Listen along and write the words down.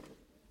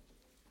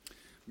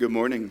Good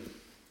morning.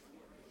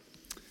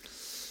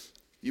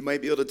 You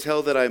might be able to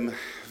tell that I'm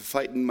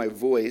fighting my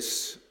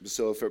voice,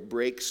 so if it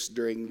breaks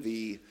during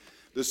the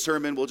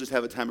sermon, we'll just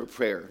have a time of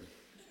prayer.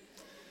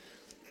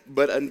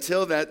 But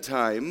until that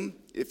time,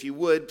 if you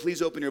would,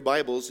 please open your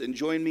Bibles and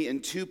join me in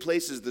two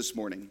places this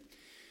morning.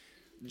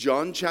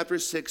 John chapter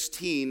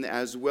 16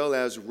 as well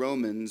as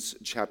Romans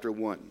chapter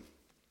 1.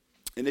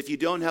 And if you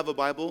don't have a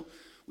Bible,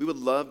 we would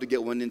love to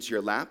get one into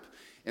your lap.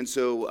 And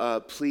so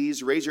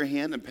please raise your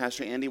hand and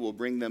Pastor Andy will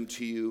bring them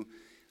to you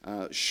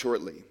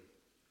shortly.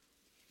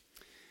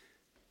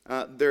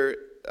 There are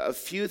a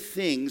few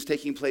things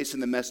taking place in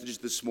the message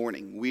this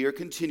morning. We are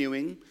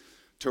continuing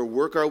to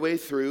work our way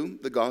through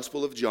the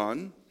Gospel of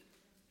John.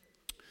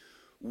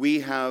 We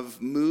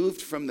have moved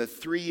from the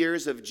 3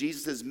 years of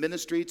Jesus'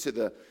 ministry to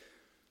the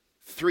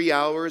 3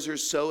 hours or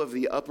so of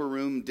the upper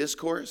room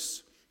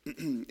discourse.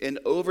 And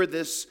over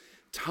this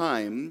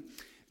time,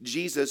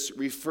 Jesus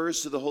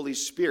refers to the Holy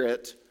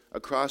Spirit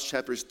across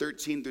chapters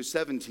 13 through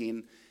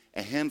 17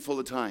 a handful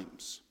of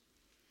times.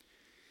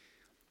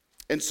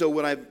 And so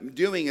what I'm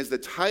doing is the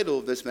title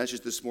of this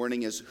message this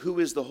morning is Who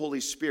is the Holy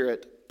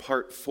Spirit?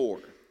 Part 4.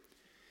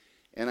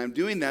 And I'm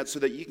doing that so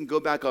that you can go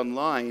back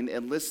online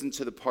and listen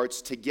to the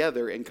parts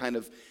together and kind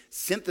of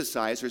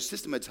synthesize or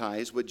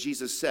systematize what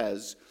Jesus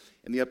says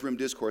in the upper room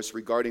discourse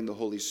regarding the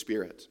Holy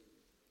Spirit.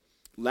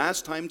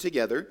 Last time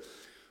together,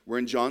 we're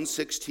in John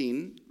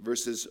 16,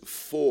 verses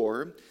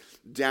 4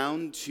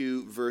 down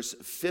to verse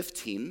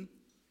 15,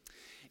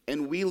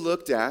 and we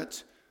looked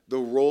at the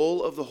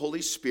role of the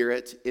Holy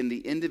Spirit in the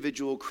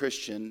individual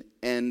Christian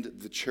and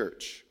the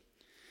church.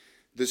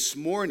 This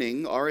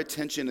morning, our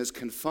attention is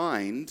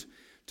confined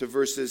to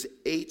verses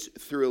 8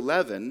 through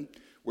 11,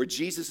 where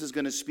Jesus is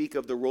going to speak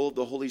of the role of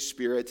the Holy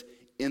Spirit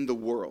in the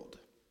world.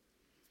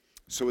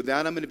 So with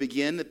that, I'm going to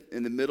begin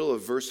in the middle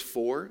of verse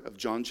 4 of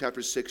John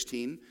chapter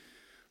 16,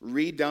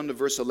 read down to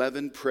verse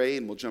 11, pray,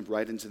 and we'll jump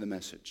right into the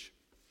message.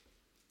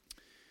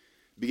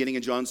 Beginning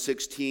in John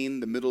 16,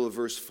 the middle of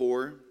verse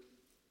 4,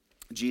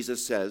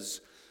 Jesus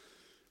says,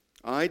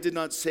 I did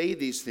not say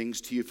these things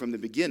to you from the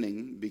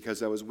beginning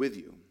because I was with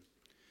you.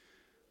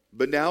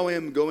 But now I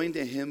am going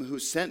to him who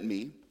sent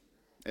me,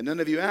 and none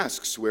of you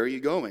asks, where are you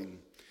going?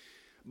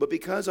 But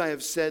because I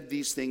have said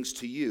these things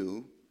to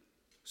you,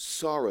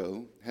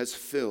 sorrow has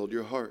filled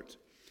your heart.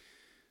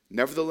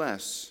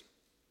 Nevertheless,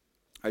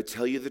 I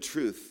tell you the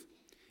truth.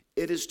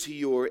 It is to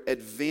your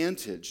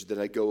advantage that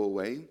I go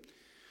away.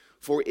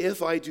 For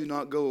if I do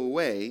not go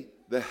away,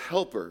 the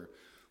Helper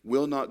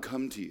will not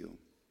come to you.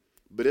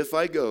 But if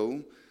I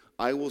go,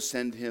 I will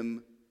send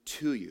him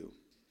to you.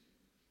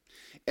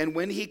 And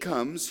when he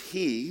comes,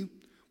 he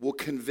will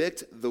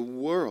convict the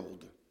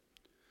world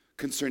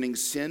concerning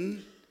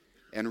sin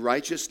and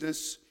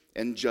righteousness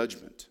and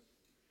judgment.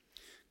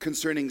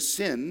 Concerning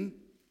sin,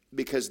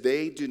 because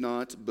they do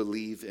not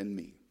believe in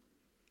me.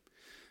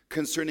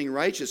 Concerning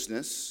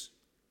righteousness,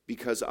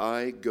 because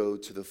I go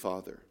to the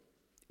Father,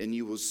 and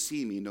you will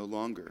see me no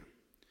longer.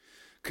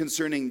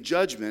 Concerning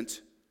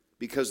judgment,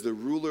 because the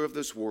ruler of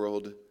this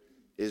world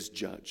is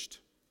judged.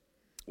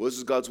 Well, this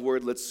is God's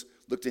word. Let's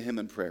look to him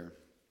in prayer.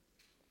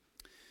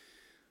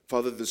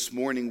 Father, this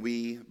morning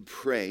we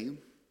pray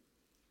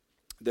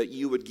that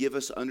you would give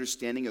us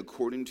understanding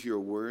according to your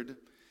word,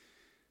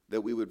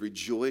 that we would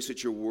rejoice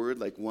at your word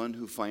like one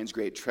who finds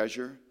great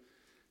treasure,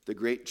 the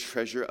great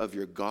treasure of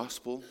your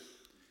gospel,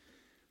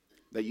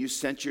 that you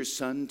sent your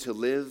Son to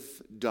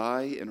live,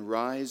 die, and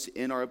rise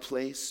in our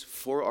place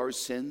for our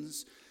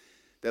sins,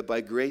 that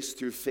by grace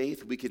through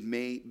faith we could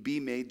be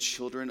made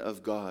children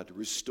of God,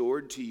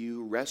 restored to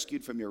you,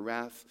 rescued from your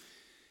wrath,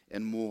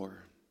 and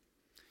more.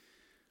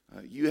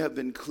 You have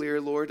been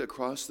clear, Lord,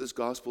 across this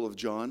Gospel of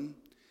John,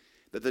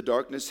 that the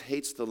darkness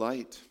hates the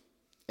light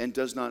and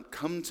does not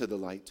come to the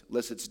light,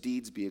 lest its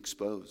deeds be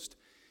exposed.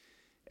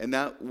 And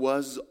that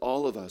was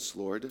all of us,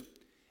 Lord,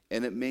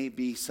 and it may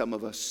be some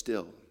of us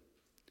still.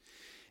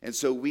 And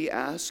so we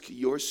ask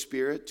your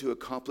Spirit to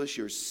accomplish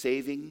your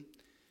saving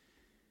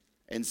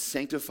and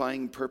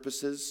sanctifying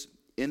purposes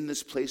in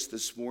this place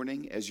this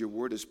morning as your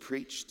word is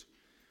preached.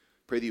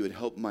 Pray that you would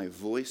help my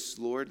voice,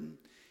 Lord,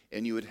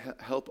 and you would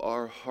help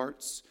our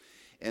hearts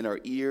and our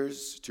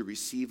ears to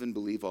receive and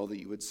believe all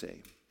that you would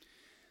say.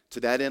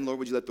 To that end, Lord,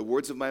 would you let the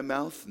words of my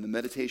mouth and the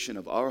meditation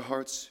of our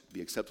hearts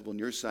be acceptable in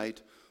your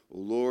sight, O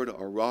Lord,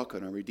 our rock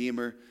and our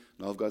redeemer.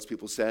 And all of God's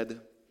people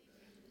said,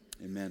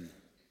 Amen.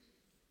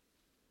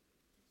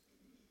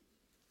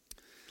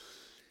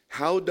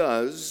 How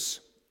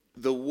does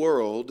the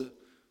world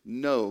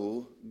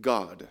know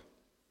God?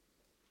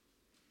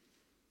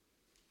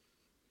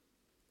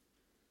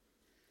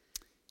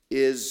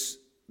 Is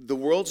the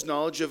world's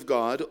knowledge of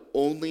God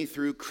only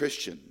through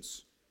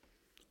Christians?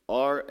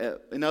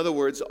 In other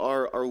words,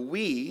 are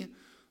we,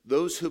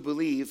 those who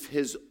believe,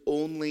 his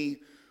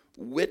only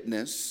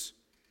witness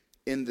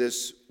in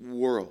this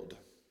world?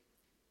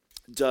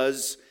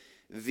 Does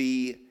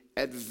the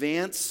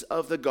advance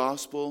of the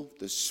gospel,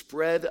 the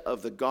spread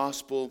of the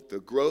gospel, the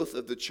growth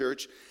of the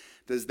church,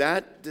 does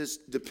that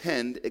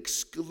depend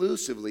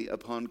exclusively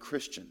upon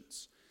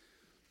Christians?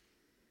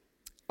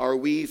 Are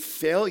we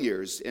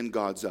failures in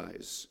God's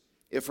eyes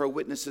if our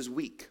witness is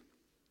weak?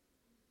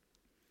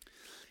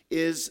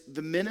 Is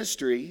the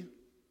ministry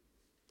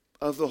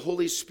of the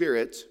Holy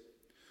Spirit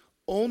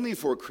only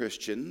for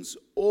Christians,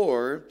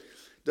 or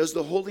does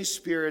the Holy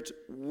Spirit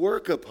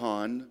work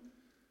upon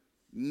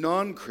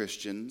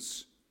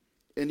non-Christians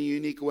in a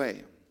unique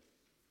way?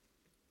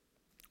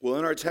 Well,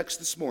 in our text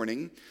this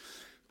morning,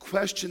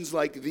 questions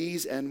like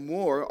these and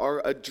more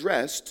are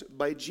addressed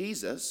by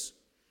Jesus,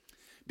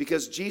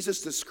 because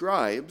Jesus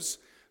describes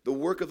the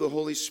work of the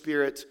Holy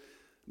Spirit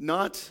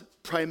not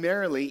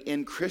primarily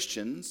in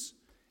Christians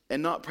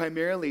and not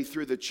primarily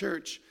through the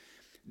church.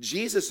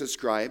 Jesus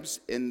describes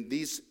in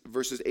these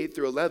verses 8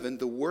 through 11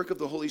 the work of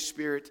the Holy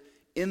Spirit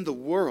in the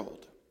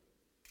world.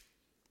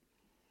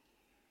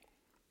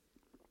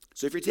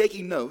 So if you're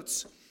taking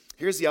notes,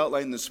 here's the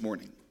outline this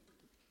morning.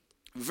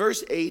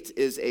 Verse 8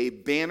 is a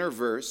banner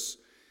verse,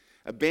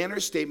 a banner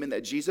statement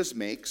that Jesus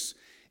makes,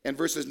 and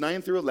verses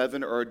 9 through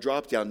 11 are a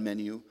drop-down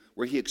menu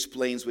where he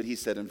explains what he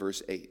said in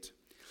verse 8.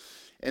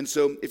 And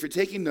so if you're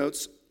taking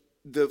notes,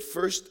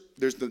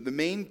 the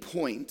main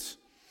point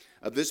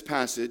of this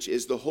passage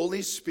is the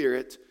Holy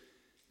Spirit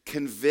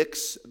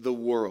convicts the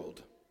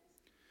world.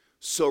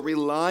 So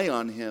rely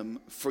on him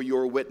for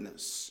your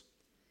witness.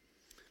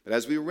 But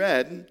as we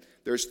read,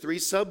 there's 3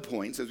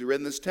 subpoints. As we read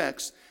in this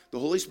text, the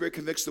Holy Spirit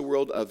convicts the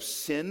world of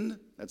sin,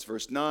 that's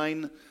verse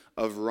 9,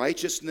 of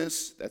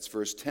righteousness, that's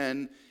verse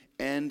 10,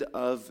 and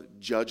of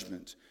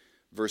judgment,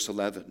 verse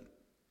 11.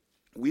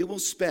 We will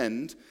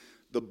spend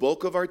the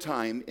bulk of our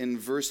time in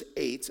verse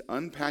 8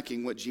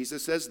 unpacking what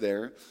Jesus says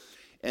there,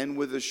 and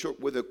with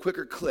a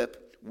quicker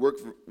clip,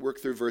 work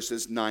through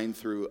verses 9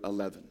 through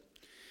 11.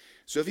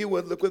 So if you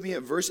would, look with me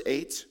at verse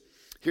 8.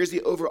 Here's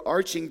the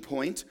overarching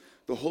point.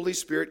 The Holy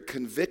Spirit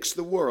convicts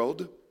the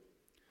world,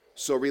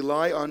 so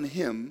rely on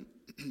him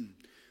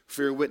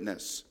for your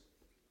witness.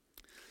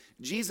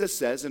 Jesus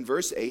says in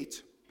verse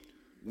 8,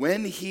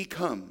 when he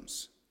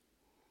comes,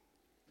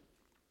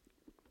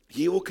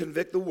 he will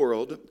convict the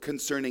world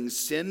concerning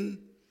sin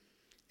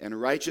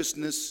and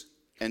righteousness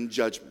and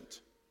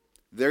judgment.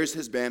 There's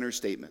his banner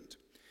statement.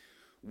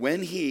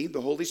 When he,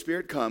 the Holy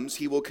Spirit, comes,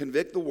 he will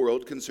convict the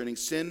world concerning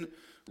sin,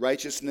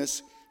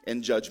 righteousness,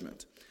 and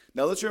judgment.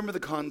 Now let's remember the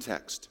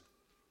context.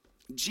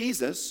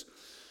 Jesus,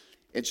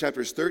 in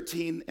chapters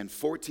 13 and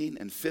 14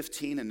 and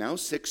 15 and now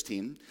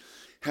 16,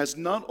 has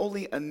not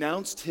only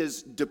announced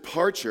his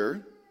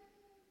departure,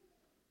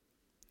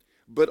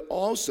 but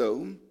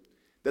also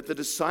that the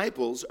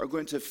disciples are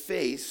going to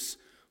face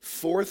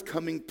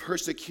forthcoming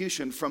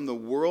persecution from the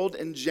world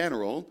in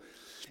general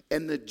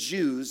and the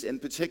Jews in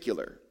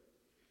particular.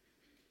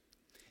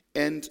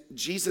 And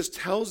Jesus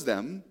tells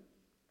them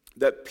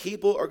that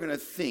people are going to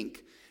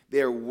think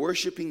they are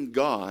worshiping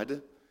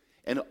God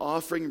and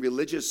offering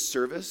religious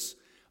service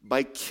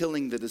by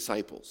killing the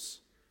disciples.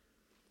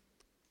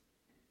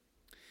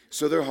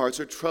 So their hearts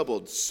are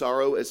troubled.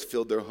 Sorrow has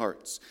filled their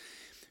hearts.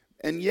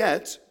 And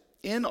yet,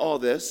 in all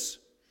this,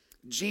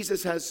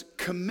 Jesus has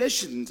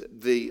commissioned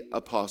the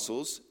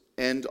apostles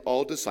and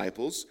all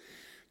disciples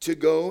to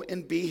go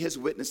and be his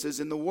witnesses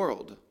in the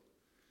world.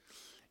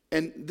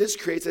 And this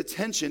creates a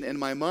tension in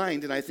my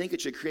mind, and I think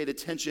it should create a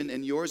tension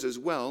in yours as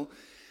well.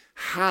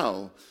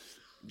 How?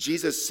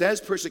 Jesus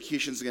says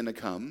persecution is going to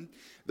come.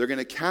 They're going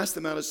to cast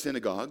them out of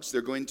synagogues.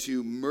 They're going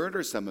to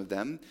murder some of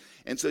them.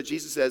 And so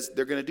Jesus says,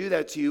 they're going to do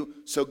that to you,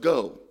 so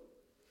go.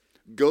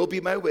 Go be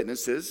my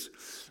witnesses.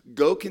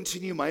 Go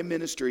continue my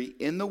ministry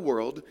in the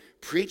world.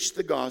 Preach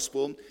the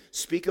gospel.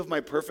 Speak of my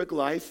perfect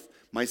life,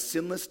 my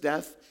sinless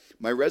death,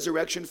 my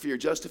resurrection for your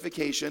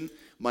justification,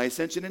 my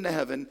ascension into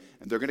heaven,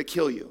 and they're going to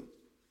kill you.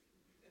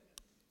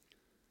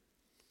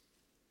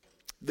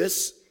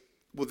 This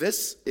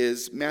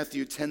is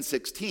Matthew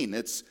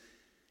 10:16.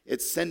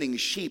 It's sending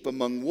sheep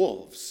among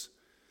wolves.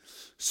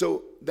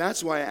 So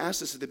that's why I asked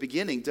this at the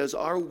beginning. Does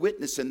our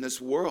witness in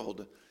this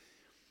world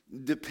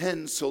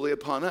depend solely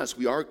upon us?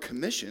 We are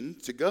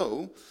commissioned to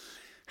go.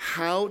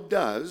 How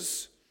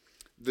does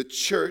the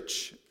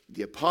church,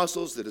 the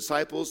apostles, the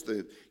disciples,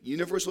 the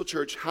universal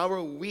church, how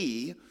are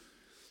we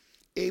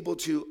able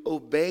to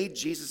obey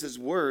Jesus'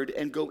 word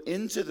and go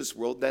into this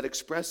world that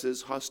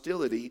expresses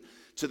hostility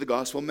to the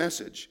gospel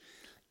message?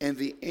 And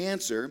the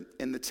answer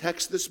in the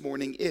text this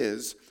morning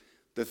is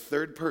the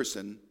third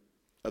person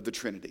of the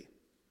Trinity,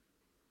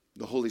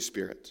 the Holy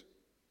Spirit.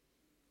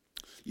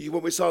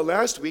 What we saw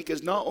last week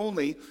is not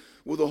only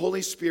will the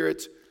Holy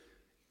Spirit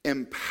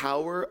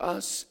empower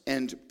us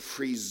and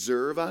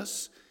preserve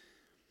us,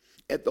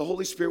 and the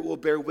Holy Spirit will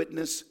bear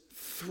witness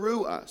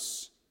through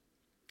us.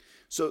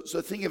 So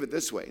think of it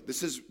this way.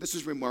 This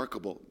is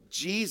remarkable.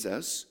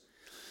 Jesus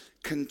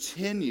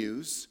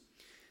continues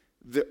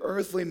the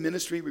earthly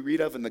ministry we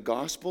read of in the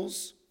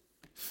Gospels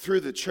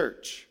through the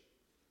church.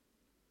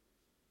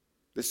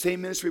 The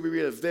same ministry we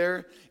read of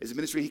there is a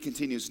ministry he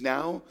continues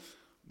now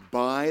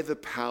by the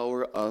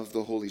power of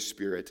the Holy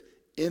Spirit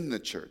in the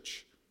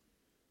church.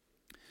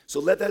 So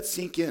let that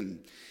sink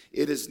in.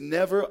 It is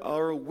never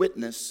our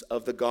witness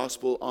of the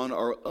gospel on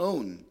our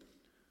own.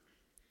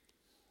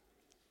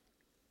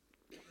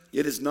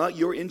 It is not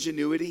your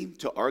ingenuity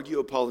to argue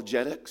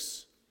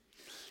apologetics.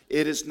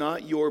 It is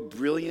not your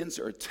brilliance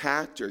or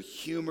tact or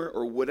humor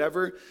or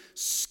whatever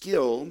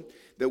skill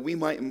that we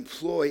might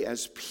employ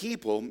as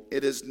people.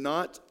 It is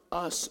not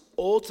us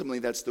ultimately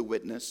that's the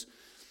witness.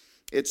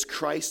 It's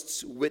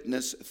Christ's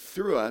witness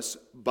through us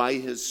by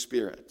his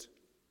Spirit.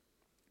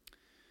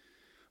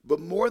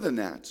 But more than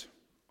that,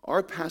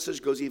 our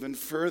passage goes even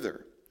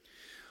further.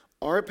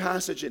 Our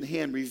passage at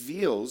hand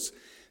reveals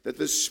that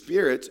the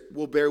Spirit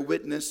will bear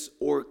witness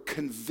or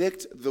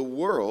convict the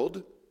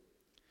world,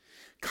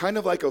 kind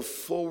of like a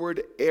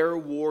forward air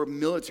war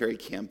military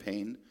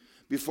campaign,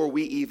 before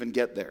we even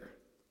get there.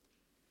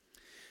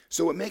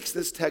 So what makes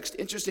this text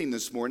interesting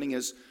this morning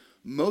is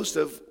most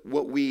of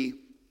what we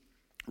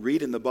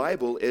read in the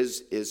Bible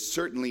is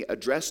certainly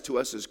addressed to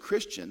us as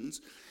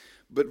Christians,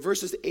 but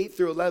verses 8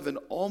 through 11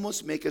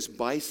 almost make us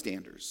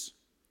bystanders.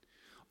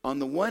 On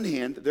the one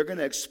hand, they're going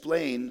to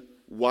explain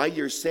why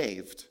you're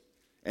saved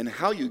and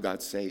how you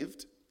got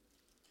saved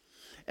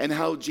and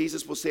how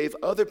Jesus will save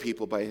other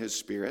people by his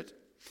Spirit.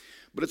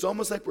 But it's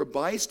almost like we're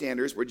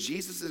bystanders where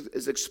Jesus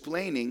is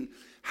explaining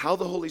how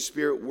the Holy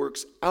Spirit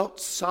works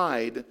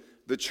outside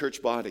the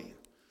church body.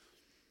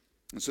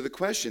 And so the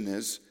question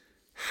is,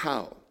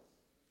 how?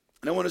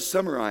 And I want to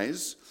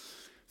summarize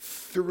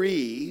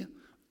three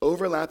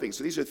overlapping.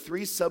 So these are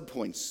three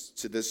subpoints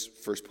to this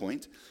first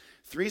point.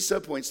 Three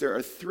subpoints. There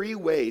are three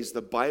ways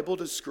the Bible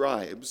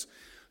describes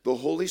the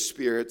Holy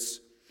Spirit's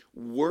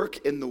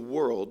work in the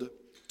world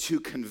to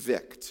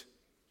convict.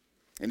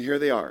 And here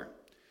they are.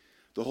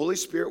 The Holy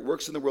Spirit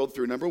works in the world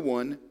through, number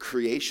one,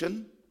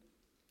 creation.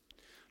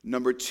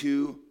 Number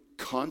two,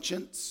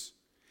 conscience.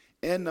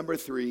 And number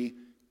three,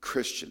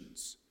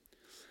 Christians.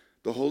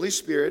 The Holy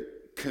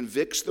Spirit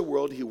convicts the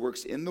world. He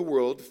works in the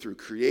world through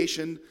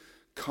creation,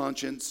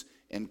 conscience,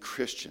 and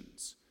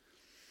Christians.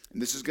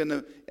 And this is going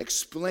to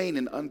explain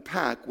and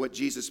unpack what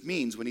Jesus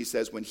means when he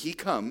says when he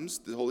comes,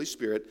 the Holy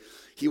Spirit,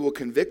 he will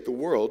convict the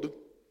world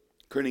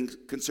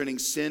concerning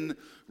sin,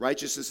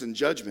 righteousness, and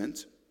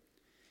judgment.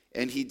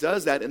 And he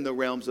does that in the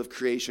realms of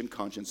creation,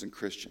 conscience, and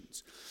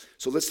Christians.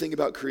 So let's think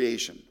about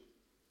creation.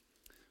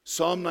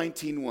 Psalm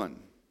 19:1.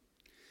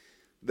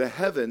 The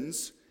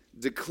heavens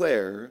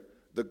declare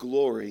the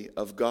glory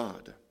of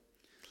God,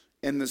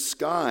 and the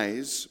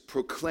skies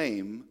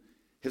proclaim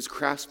his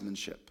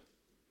craftsmanship.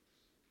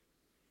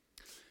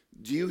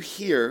 Do you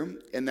hear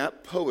in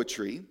that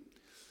poetry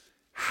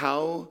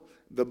how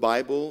the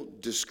Bible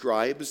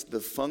describes the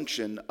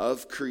function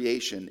of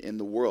creation in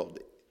the world?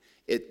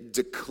 It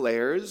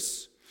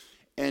declares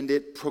and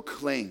it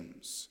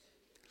proclaims.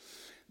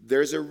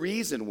 There's a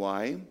reason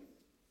why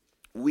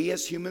we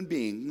as human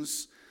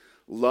beings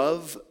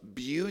love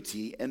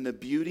beauty and the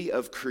beauty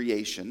of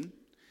creation.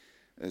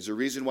 There's a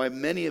reason why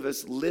many of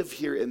us live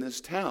here in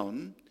this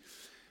town.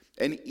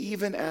 And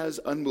even as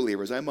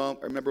unbelievers, I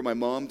remember my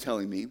mom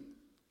telling me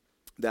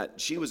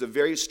that she was a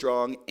very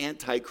strong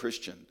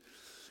anti-Christian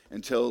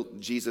until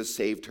Jesus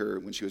saved her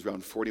when she was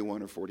around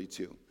 41 or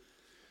 42.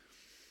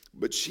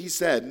 But she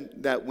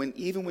said that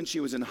even when she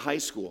was in high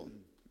school,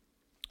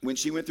 when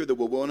she went through the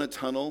Wawona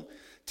Tunnel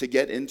to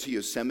get into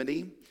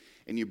Yosemite,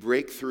 and you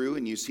break through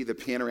and you see the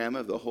panorama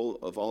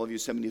of all of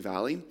Yosemite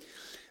Valley,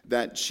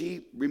 that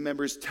she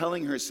remembers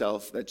telling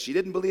herself that she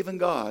didn't believe in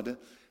God,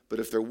 but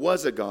if there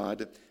was a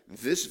God,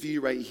 this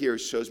view right here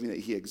shows me that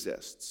he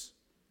exists.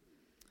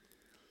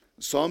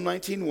 Psalm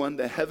 19:1,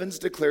 the heavens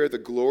declare the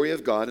glory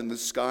of God, and the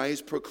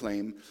skies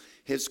proclaim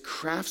his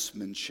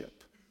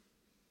craftsmanship.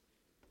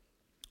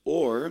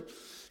 Or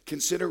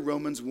consider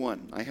Romans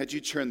 1. I had you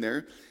turn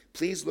there.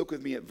 Please look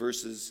with me at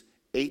verses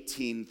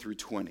 18 through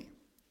 20.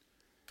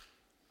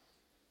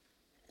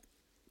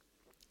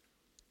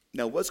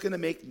 Now, what's going to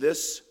make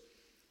this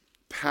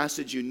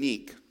passage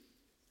unique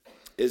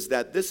is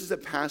that this is a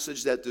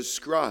passage that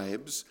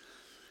describes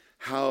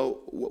how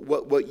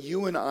what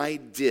you and I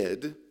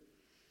did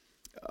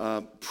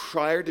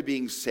prior to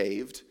being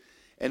saved,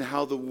 and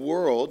how the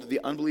world, the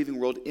unbelieving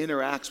world,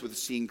 interacts with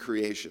seeing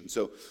creation.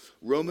 So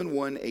Romans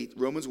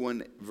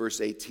 1,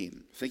 verse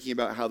 18, thinking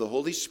about how the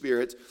Holy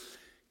Spirit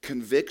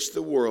convicts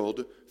the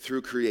world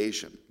through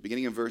creation,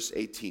 beginning in verse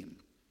 18.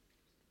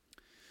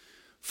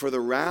 For the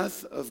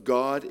wrath of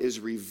God is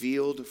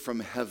revealed from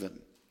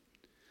heaven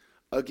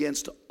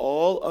against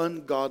all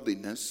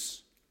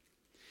ungodliness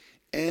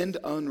and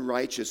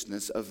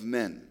unrighteousness of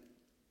men.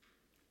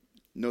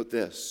 Note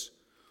this,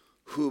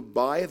 who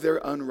by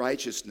their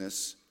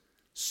unrighteousness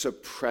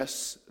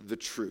suppress the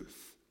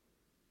truth.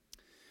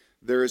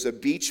 There is a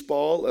beach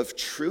ball of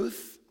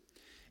truth,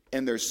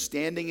 and they're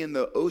standing in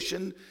the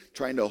ocean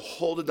trying to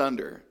hold it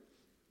under,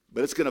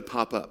 but it's going to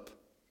pop up.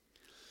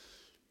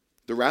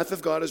 The wrath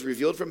of God is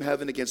revealed from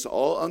heaven against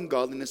all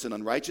ungodliness and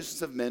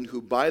unrighteousness of men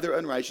who by their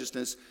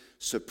unrighteousness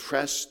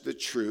suppress the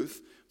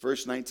truth.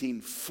 Verse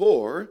 19,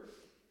 for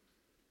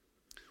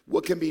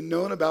what can be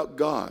known about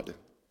God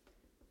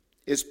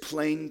is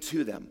plain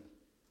to them,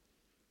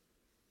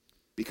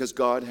 because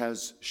God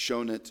has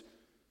shown it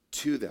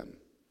to them.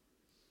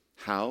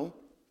 How?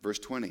 Verse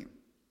 20.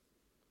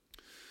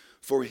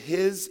 For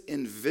his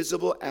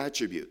invisible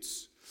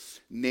attributes,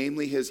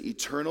 namely his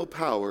eternal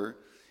power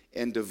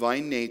and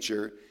divine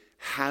nature,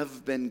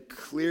 have been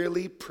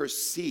clearly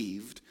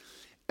perceived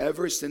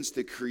ever since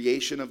the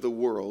creation of the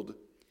world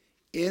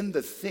in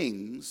the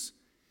things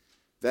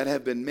that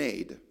have been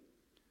made,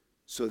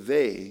 so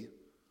they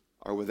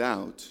are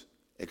without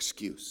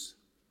excuse.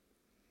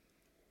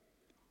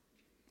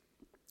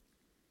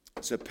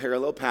 It's a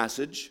parallel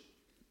passage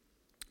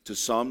to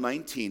Psalm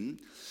 19,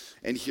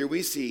 and here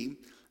we see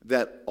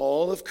that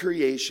all of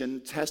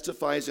creation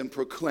testifies and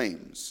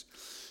proclaims.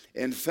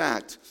 In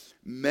fact,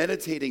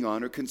 meditating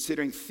on or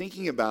considering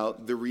thinking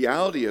about the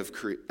reality of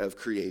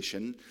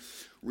creation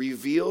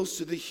reveals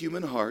to the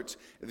human heart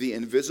the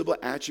invisible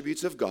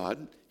attributes of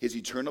God, his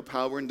eternal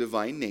power and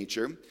divine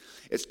nature.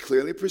 It's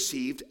clearly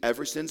perceived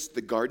ever since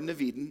the Garden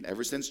of Eden,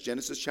 ever since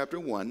Genesis chapter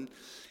 1,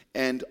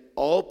 and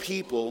all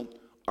people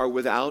are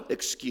without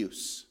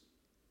excuse.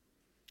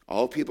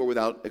 All people are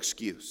without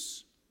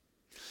excuse.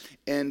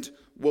 And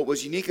what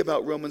was unique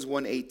about Romans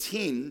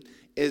 1:18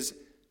 is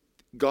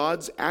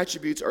God's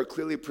attributes are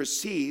clearly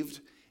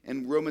perceived,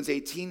 and Romans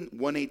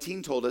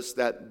 1:18 told us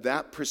that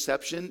that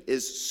perception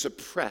is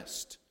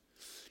suppressed.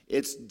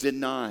 It's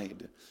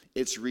denied.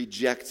 It's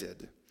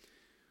rejected.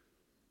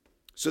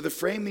 So to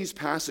frame these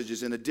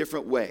passages in a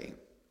different way,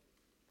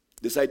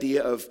 this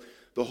idea of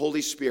the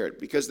Holy Spirit,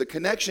 because the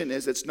connection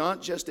is it's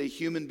not just a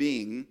human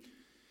being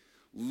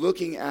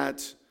looking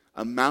at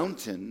a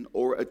mountain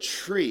or a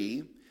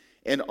tree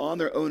and on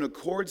their own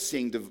accord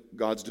seeing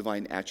God's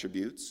divine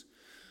attributes,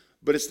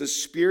 but it's the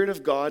Spirit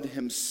of God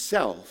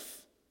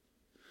himself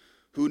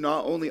who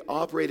not only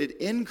operated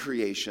in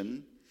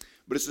creation,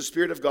 but it's the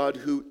Spirit of God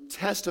who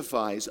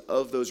testifies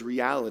of those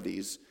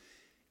realities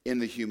in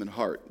the human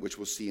heart, which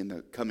we'll see in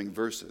the coming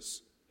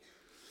verses.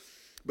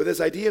 But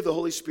this idea of the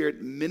Holy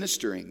Spirit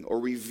ministering or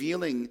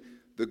revealing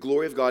the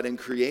glory of God in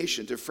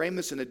creation, to frame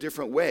this in a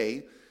different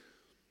way,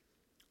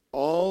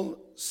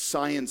 all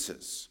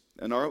sciences,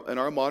 in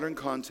our modern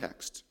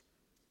context,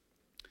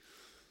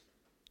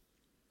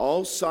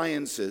 all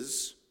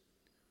sciences,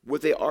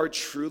 what they are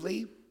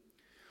truly,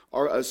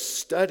 are a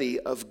study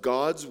of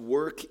God's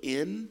work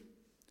in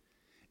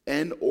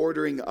and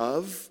ordering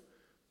of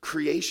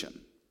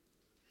creation,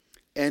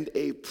 and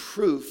a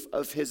proof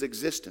of his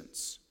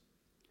existence.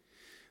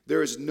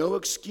 There is no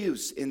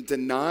excuse in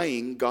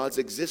denying God's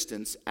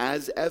existence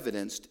as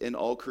evidenced in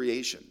all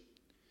creation.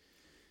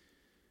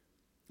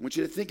 I want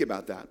you to think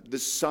about that. The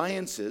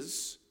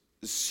sciences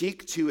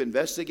seek to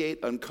investigate,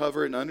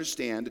 uncover, and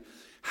understand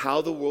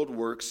how the world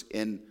works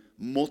in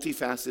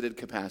multifaceted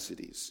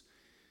capacities.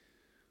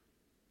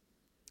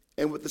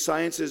 And what the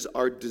sciences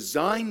are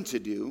designed to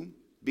do,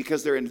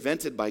 because they're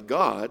invented by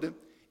God,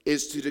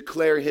 is to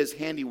declare his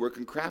handiwork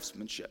and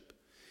craftsmanship.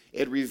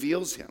 It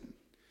reveals him.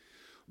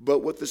 But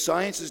what the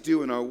sciences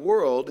do in our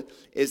world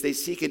is they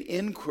seek an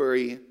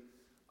inquiry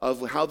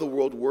of how the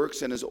world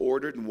works and is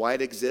ordered and why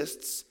it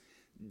exists,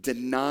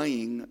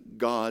 denying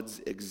God's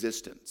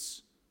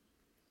existence.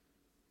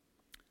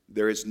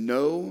 There is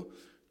no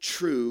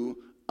true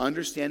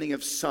understanding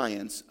of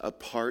science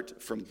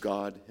apart from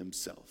God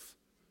himself.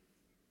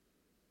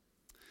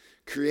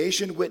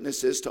 Creation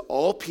witnesses to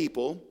all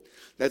people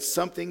that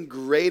something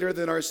greater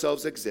than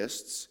ourselves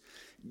exists,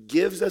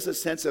 gives us a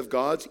sense of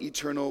God's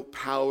eternal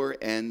power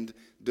and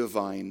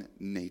divine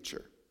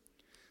nature.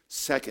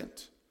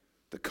 Second,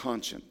 the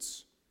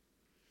conscience.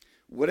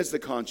 What is the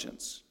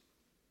conscience?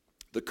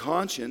 The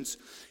conscience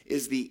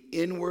is the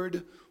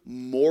inward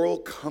moral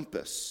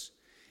compass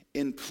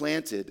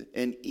implanted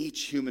in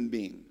each human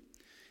being.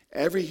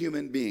 Every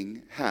human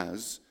being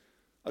has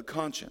a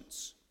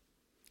conscience.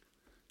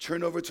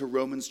 Turn over to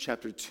Romans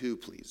chapter 2,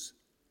 please.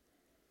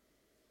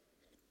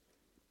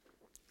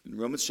 In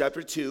Romans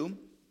chapter 2,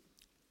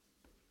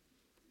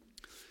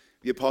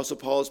 the Apostle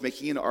Paul is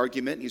making an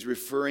argument. He's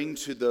referring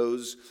to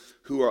those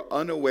who are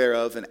unaware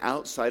of and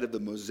outside of the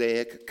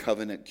Mosaic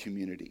covenant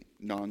community,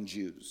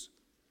 non-Jews.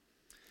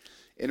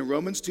 In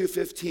Romans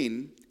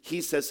 2:15,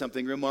 he says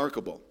something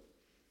remarkable.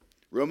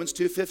 Romans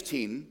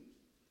 2:15,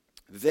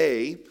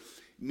 they,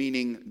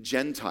 meaning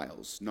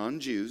Gentiles,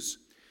 non-Jews,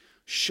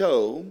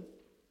 show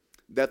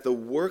that the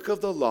work of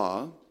the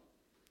law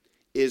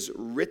is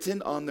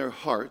written on their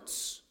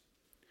hearts,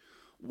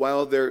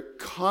 while their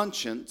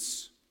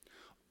conscience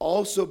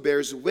also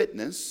bears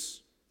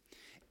witness,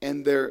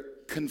 and their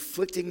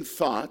conflicting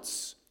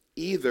thoughts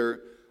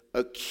either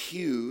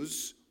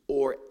accuse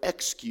or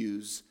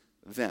excuse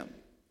them.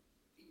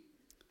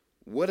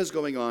 What is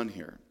going on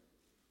here?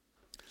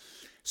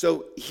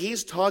 So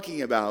he's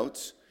talking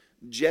about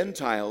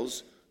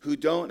Gentiles who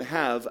don't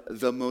have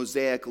the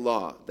Mosaic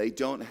law. They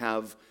don't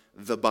have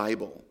the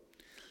Bible.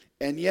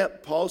 And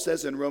yet Paul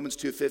says in Romans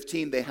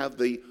 2:15 they have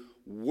the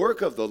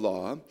work of the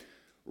law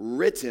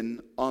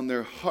written on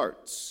their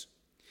hearts.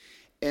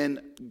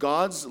 And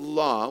God's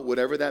law,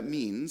 whatever that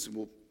means,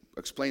 we'll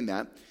explain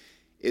that,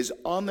 is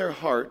on their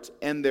heart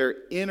and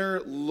their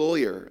inner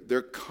lawyer,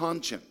 their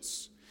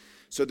conscience.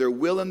 So their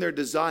will and their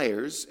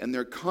desires and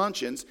their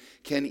conscience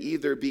can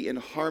either be in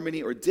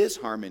harmony or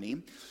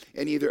disharmony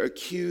and either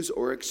accuse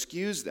or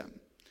excuse them.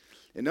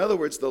 In other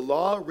words, the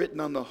law written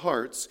on the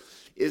hearts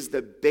is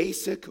the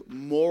basic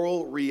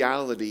moral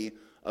reality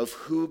of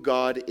who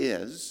God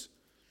is,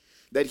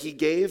 that he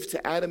gave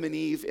to Adam and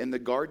Eve in the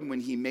garden when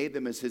he made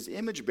them as his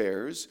image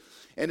bearers,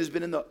 and has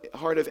been in the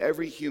heart of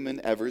every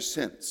human ever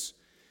since.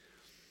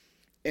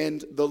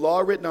 And the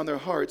law written on their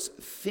hearts,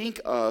 think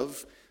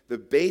of the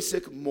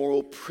basic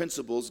moral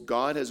principles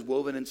God has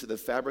woven into the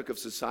fabric of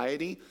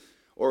society,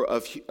 or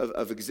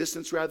of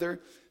existence rather,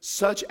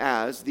 such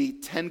as the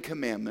Ten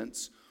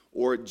Commandments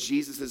or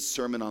Jesus'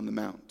 Sermon on the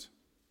Mount.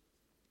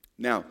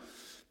 Now,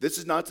 this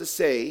is not to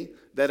say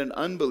that an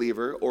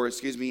unbeliever, or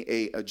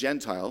a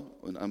Gentile,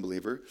 an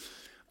unbeliever,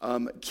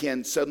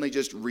 can suddenly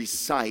just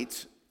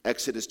recite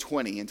Exodus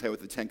 20 and tell you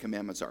what the Ten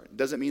Commandments are. It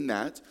doesn't mean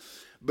that,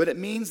 but it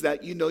means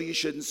that you know you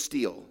shouldn't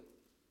steal,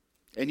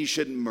 and you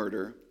shouldn't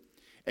murder,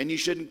 and you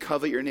shouldn't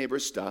covet your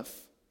neighbor's stuff.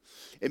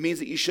 It means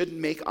that you shouldn't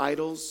make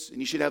idols, and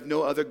you should have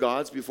no other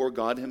gods before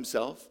God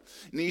himself,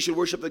 and that you should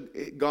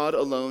worship God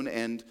alone,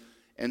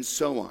 and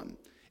so on.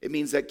 It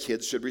means that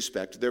kids should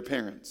respect their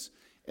parents,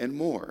 and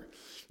more.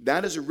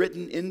 That is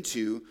written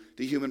into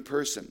the human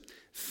person.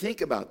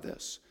 Think about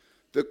this.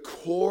 The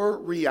core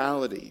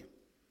reality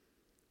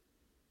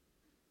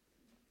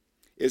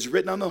is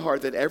written on the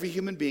heart that every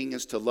human being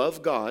is to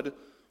love God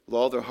with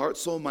all their heart,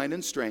 soul, mind,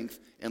 and strength,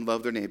 and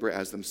love their neighbor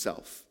as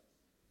themselves.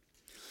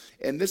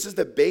 And this is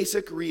the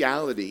basic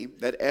reality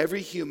that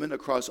every human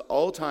across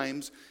all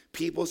times,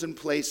 peoples, and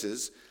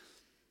places,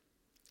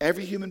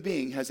 every human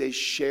being has a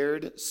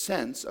shared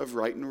sense of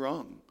right and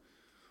wrong.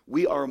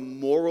 We are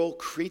moral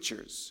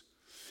creatures.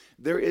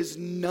 There is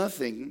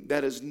nothing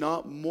that is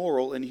not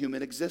moral in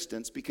human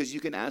existence, because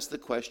you can ask the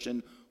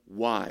question,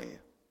 why?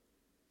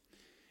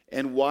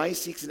 And why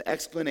seeks an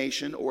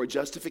explanation or a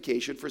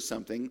justification for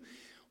something.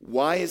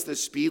 Why is the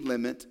speed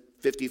limit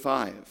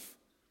 55?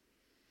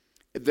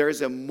 There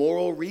is a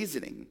moral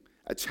reasoning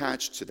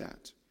attached to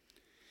that.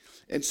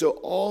 And so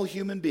all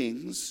human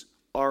beings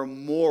are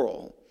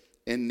moral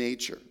in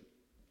nature.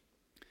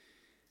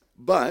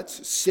 But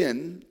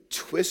sin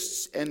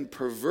twists and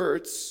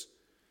perverts,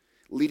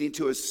 leading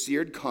to a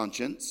seared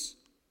conscience.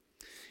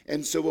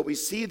 And so what we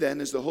see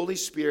then is the Holy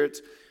Spirit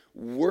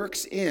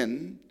works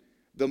in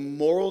the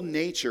moral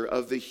nature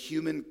of the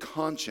human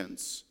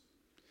conscience.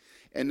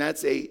 And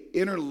that's an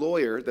inner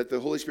lawyer that the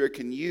Holy Spirit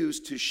can use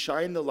to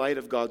shine the light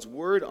of God's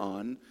word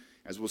on,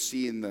 as we'll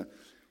see in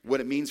what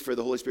it means for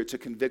the Holy Spirit to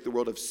convict the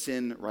world of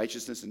sin,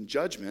 righteousness, and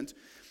judgment.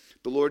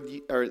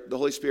 The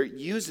Holy Spirit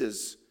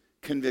uses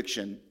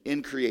conviction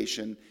in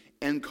creation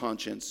and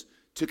conscience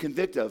to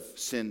convict of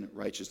sin,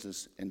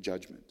 righteousness, and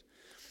judgment.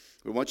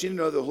 We want you to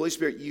know the Holy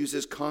Spirit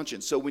uses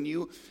conscience. So when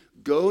you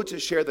go to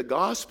share the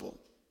gospel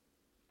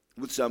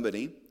with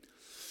somebody,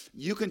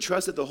 you can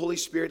trust that the Holy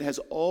Spirit has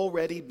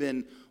already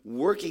been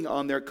working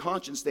on their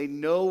conscience. They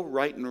know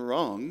right and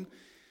wrong.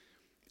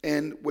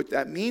 And what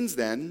that means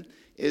then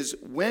is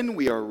when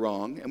we are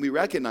wrong and we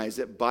recognize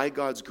it by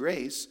God's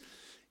grace,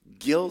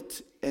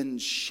 guilt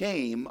and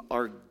shame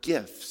are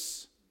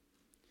gifts.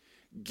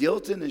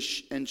 Guilt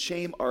and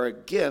shame are a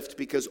gift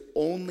because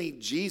only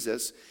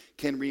Jesus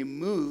can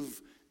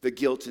remove the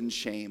guilt and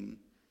shame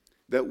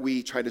that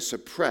we try to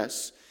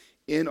suppress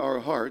in our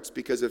hearts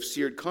because of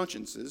seared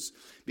consciences,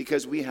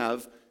 because we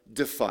have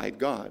defied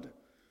God.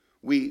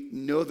 We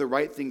know the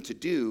right thing to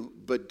do,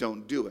 but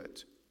don't do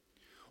it.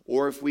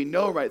 Or if we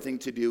know the right thing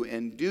to do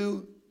and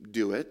do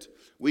it,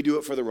 we do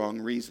it for the wrong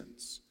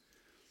reasons.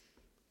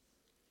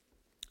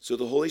 So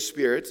the Holy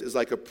Spirit is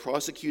like a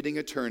prosecuting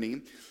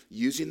attorney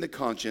using the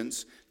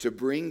conscience to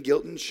bring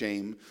guilt and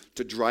shame,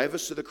 to drive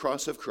us to the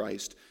cross of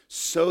Christ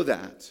so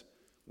that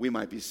we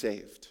might be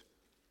saved.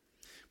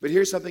 But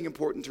here's something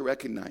important to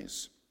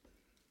recognize.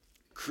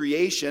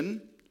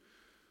 Creation,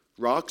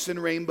 rocks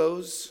and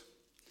rainbows,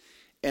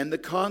 and the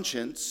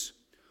conscience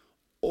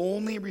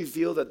only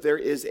reveal that there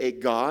is a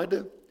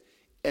God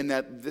and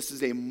that this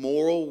is a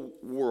moral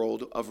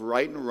world of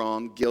right and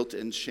wrong, guilt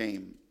and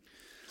shame.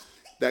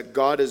 That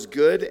God is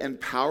good and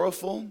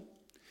powerful.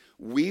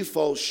 We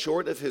fall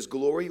short of his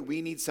glory.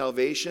 We need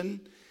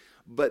salvation.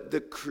 But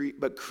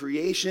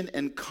creation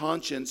and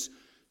conscience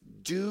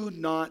do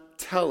not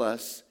tell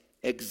us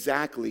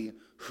exactly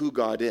who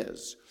God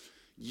is.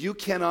 You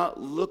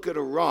cannot look at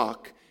a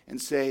rock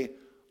and say,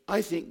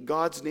 I think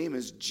God's name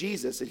is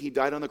Jesus and he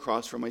died on the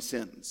cross for my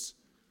sins.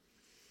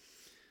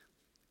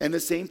 And the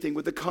same thing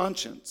with the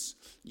conscience.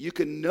 You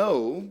can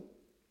know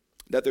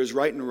that there's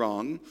right and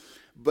wrong,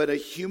 but a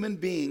human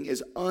being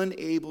is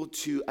unable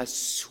to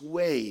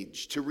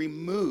assuage, to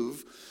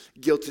remove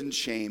guilt and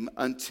shame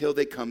until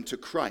they come to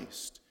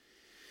Christ.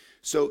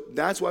 So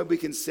that's why we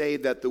can say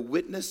that the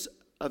witness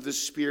of the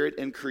Spirit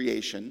in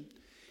creation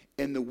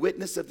and the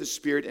witness of the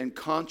Spirit in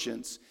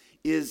conscience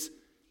is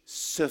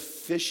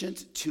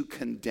sufficient to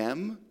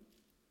condemn,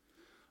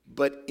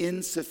 but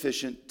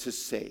insufficient to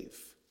save.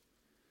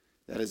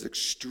 That is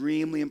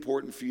extremely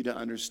important for you to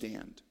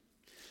understand.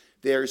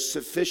 They are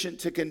sufficient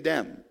to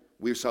condemn.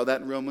 We saw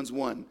that in Romans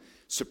 1.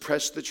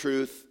 Suppress the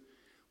truth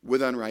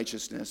with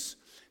unrighteousness.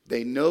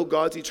 They know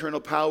God's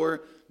eternal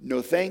power.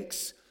 No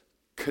thanks.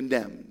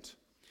 Condemned.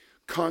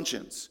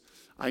 Conscience.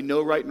 I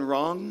know right and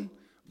wrong,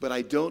 but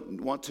I don't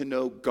want to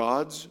know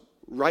God's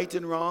right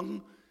and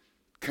wrong,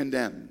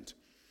 condemned.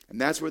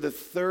 And that's where the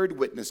third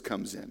witness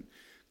comes in.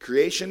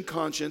 Creation,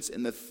 conscience,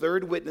 and the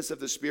third witness of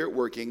the Spirit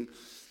working,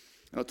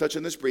 and I'll touch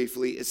on this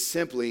briefly, is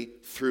simply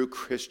through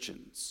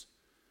Christians.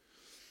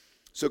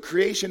 So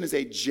creation is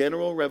a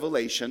general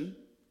revelation,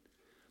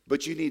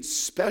 but you need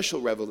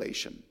special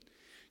revelation.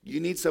 You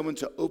need someone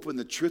to open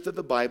the truth of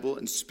the Bible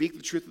and speak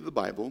the truth of the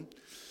Bible.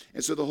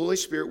 And so the Holy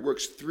Spirit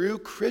works through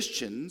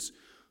Christians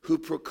who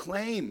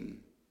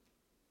proclaim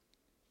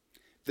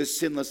the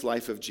sinless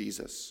life of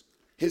Jesus,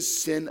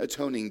 his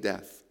sin-atoning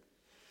death,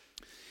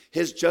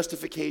 his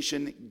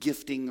justification,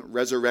 gifting,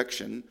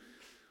 resurrection,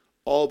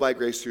 all by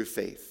grace through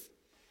faith.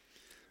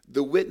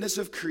 The witness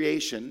of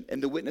creation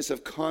and the witness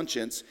of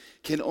conscience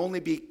can only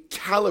be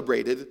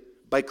calibrated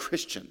by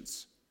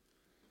Christians.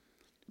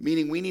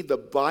 Meaning we need the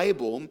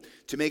Bible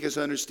to make us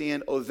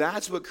understand, oh,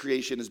 that's what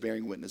creation is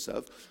bearing witness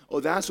of. Oh,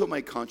 that's what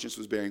my conscience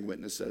was bearing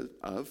witness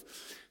of.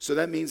 So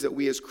that means that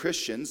we as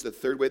Christians, the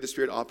third way the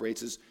Spirit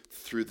operates is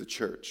through the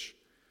church.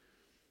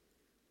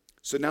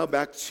 So now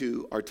back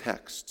to our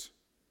text.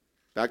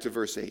 Back to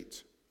verse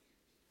 8.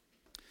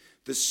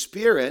 The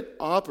Spirit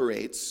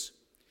operates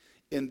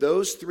in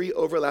those three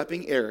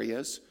overlapping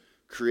areas,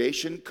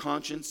 creation,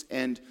 conscience,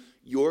 and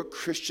your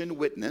Christian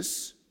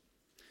witness,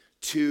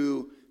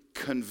 to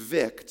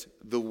convict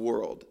the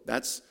world.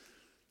 That's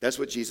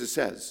what Jesus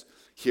says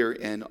here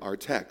in our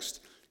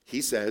text.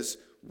 He says,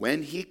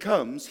 when he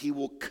comes, he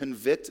will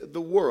convict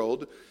the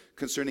world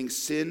concerning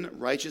sin,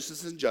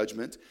 righteousness, and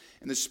judgment.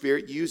 And the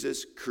Spirit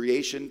uses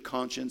creation,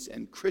 conscience,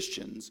 and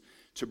Christians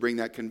to bring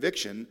that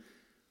conviction.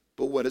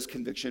 But what does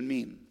conviction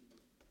mean?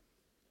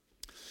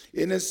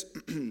 In his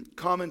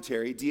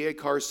commentary, D.A.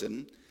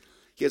 Carson,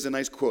 he has a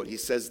nice quote. He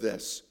says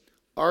this: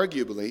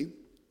 arguably,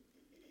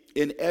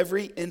 in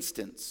every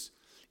instance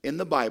in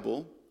the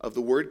Bible of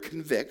the word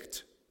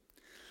convict,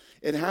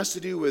 it has to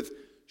do with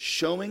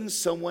showing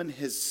someone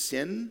his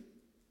sin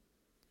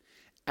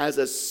as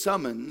a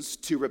summons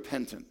to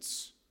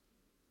repentance.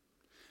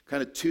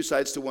 Kind of two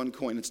sides to one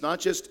coin. It's not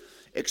just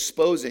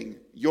exposing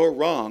you're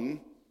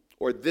wrong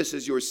or this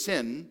is your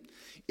sin.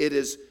 It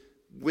is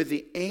with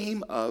the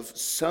aim of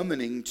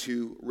summoning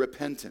to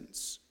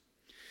repentance.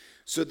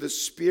 So the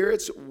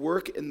Spirit's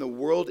work in the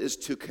world is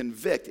to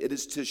convict. It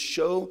is to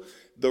show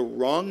the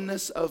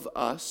wrongness of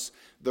us,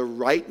 the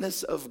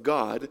rightness of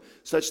God,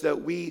 such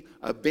that we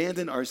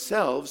abandon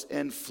ourselves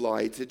and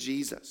fly to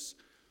Jesus.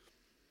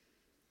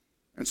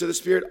 And so the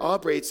Spirit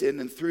operates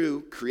in and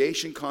through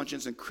creation,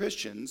 conscience, and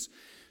Christians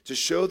to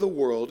show the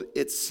world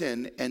its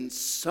sin and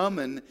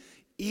summon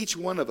each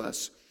one of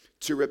us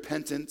to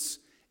repentance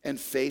and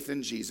faith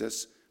in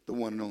Jesus, the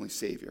one and only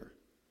Savior.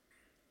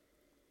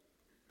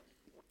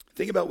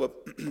 Think about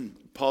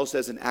what Paul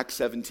says in Acts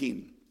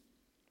 17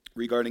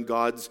 regarding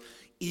God's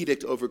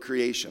edict over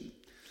creation.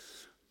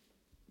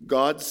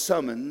 God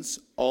summons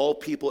all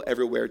people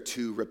everywhere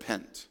to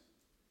repent.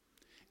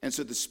 And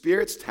so the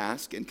Spirit's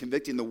task in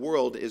convicting the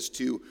world is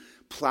to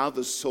plow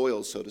the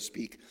soil, so to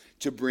speak,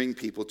 to bring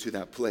people to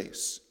that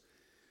place.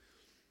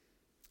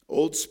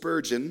 Old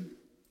Spurgeon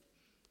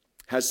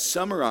has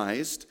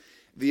summarized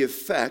the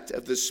effect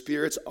of the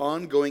Spirit's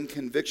ongoing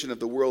conviction of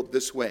the world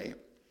this way: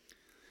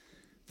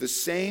 the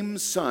same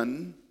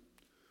sun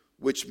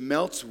which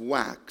melts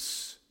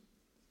wax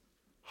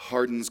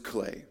hardens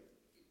clay,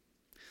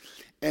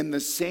 and the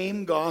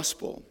same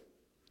gospel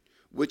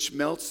which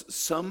melts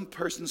some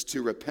persons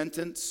to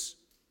repentance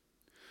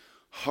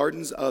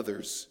hardens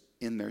others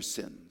in their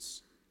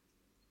sins.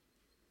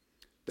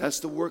 That's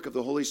the work of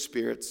the Holy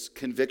Spirit's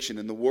conviction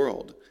in the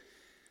world,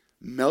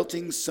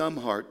 melting some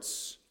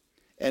hearts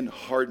and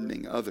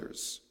hardening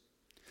others.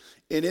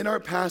 And in our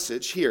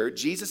passage here,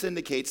 Jesus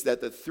indicates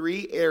that the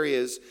three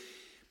areas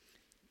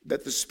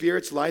that the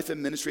Spirit's life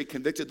and ministry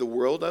convicted the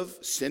world of,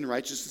 sin,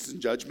 righteousness,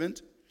 and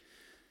judgment,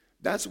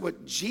 that's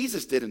what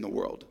Jesus did in the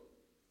world.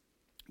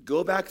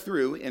 Go back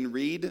through and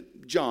read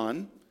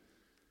John,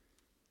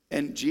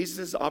 and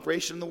Jesus'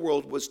 operation in the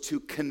world was to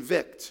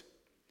convict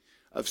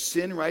of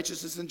sin,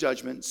 righteousness, and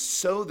judgment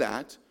so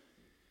that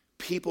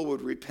people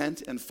would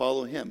repent and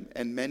follow him.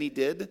 And many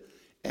did,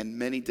 and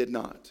many did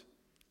not.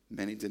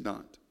 Many did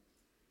not.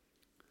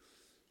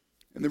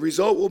 And the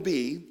result will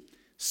be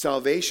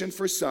salvation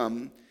for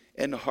some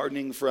and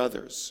hardening for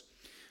others.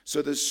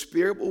 So the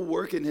Spirit will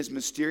work in his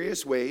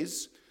mysterious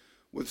ways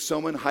with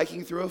someone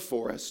hiking through a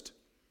forest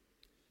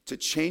to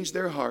change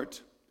their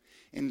heart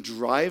and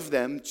drive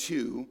them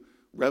to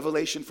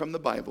revelation from the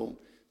Bible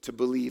to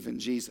believe in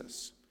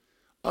Jesus.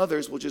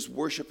 Others will just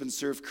worship and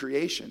serve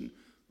creation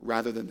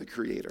rather than the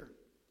Creator.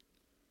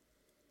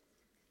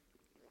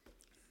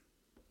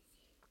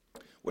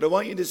 What I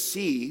want you to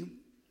see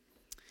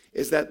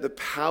is that the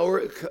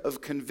power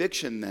of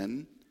conviction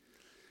then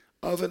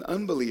of an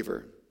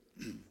unbeliever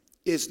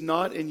is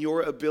not in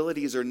your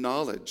abilities or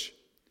knowledge.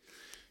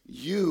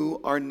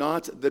 You are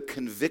not the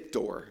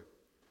convictor.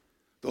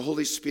 The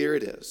Holy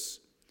Spirit is.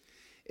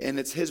 And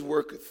it's his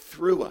work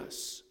through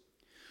us,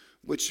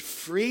 which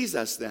frees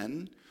us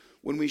then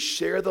when we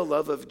share the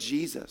love of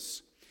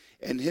Jesus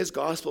and his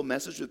gospel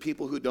message with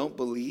people who don't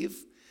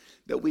believe,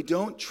 that we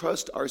don't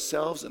trust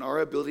ourselves and our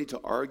ability to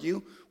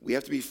argue. We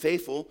have to be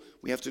faithful.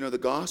 We have to know the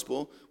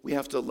gospel. We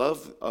have to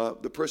love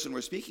the person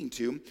we're speaking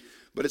to.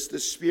 But it's the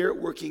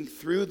Spirit working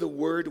through the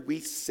word we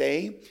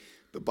say,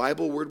 the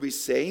Bible word we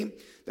say,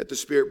 that the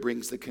Spirit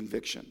brings the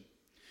conviction.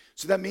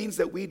 So that means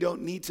that we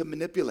don't need to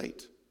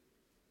manipulate.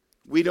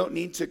 We don't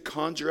need to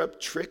conjure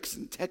up tricks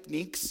and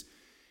techniques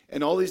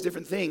and all these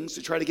different things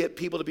to try to get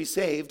people to be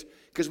saved,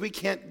 because we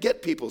can't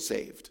get people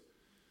saved.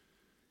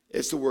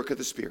 It's the work of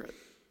the Spirit,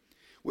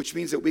 which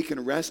means that we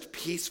can rest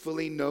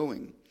peacefully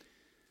knowing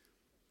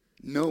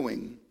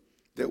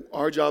that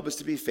our job is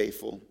to be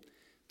faithful,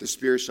 the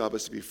Spirit's job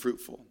is to be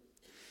fruitful.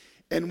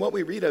 And what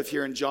we read of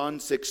here in John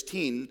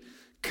 16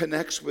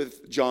 connects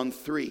with John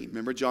 3.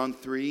 Remember John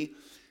 3,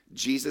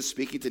 Jesus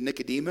speaking to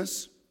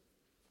Nicodemus?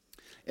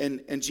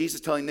 And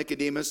Jesus telling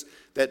Nicodemus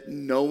that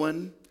no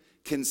one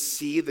can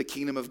see the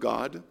kingdom of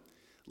God,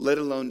 let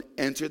alone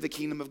enter the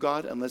kingdom of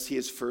God, unless he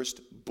is first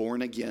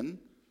born again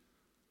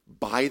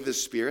by the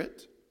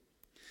Spirit.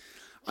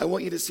 I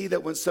want you to see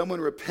that when someone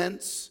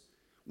repents,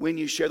 when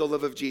you share the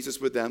love of Jesus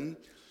with them,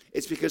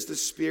 it's because the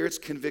Spirit's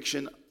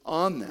conviction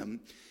on them.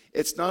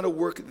 It's not a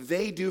work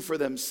they do for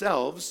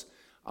themselves.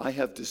 I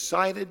have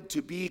decided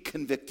to be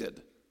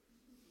convicted,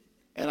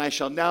 and I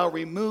shall now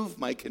remove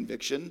my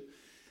conviction.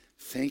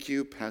 Thank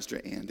you, Pastor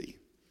Andy.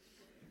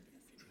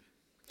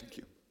 Thank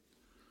you.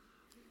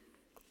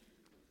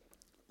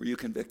 Were you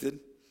convicted?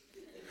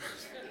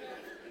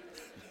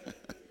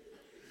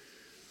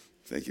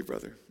 Thank you,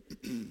 brother.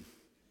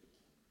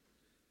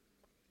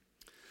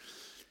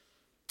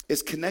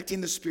 Is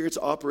connecting the Spirit's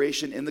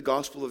operation in the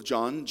Gospel of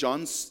John.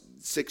 John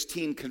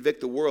 16,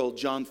 convict the world.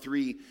 John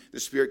 3, the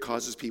Spirit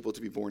causes people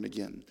to be born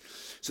again.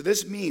 So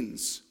this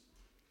means,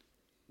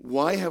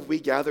 why have we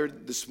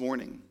gathered this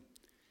morning?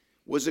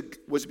 Was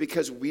it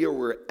because we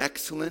were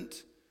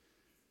excellent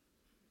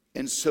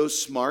and so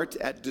smart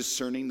at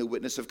discerning the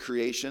witness of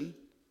creation?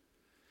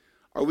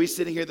 Are we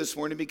sitting here this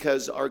morning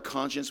because our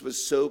conscience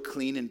was so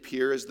clean and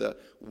pure as the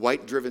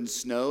white-driven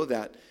snow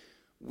that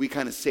we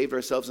kind of saved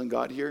ourselves and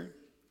got here?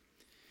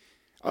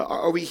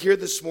 Are we here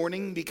this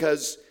morning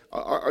because,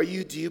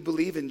 do you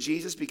believe in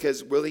Jesus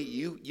because really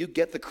you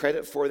get the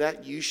credit for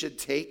that? You should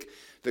take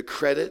the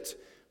credit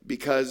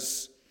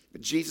because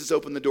Jesus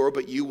opened the door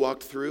but you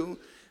walked through?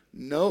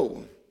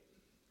 No.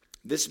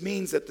 This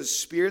means that the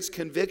Spirit's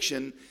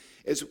conviction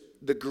is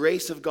the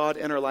grace of God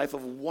in our life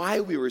of why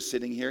we were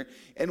sitting here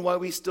and why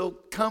we still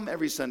come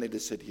every Sunday to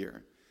sit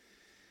here.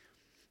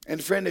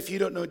 And friend, if you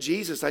don't know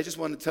Jesus, I just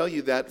want to tell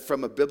you that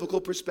from a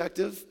biblical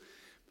perspective,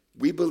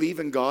 we believe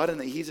in God and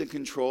that He's in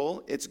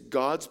control. It's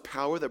God's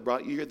power that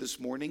brought you here this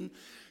morning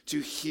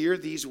to hear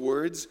these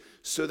words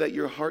so that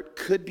your heart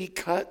could be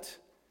cut,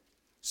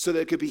 so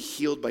that it could be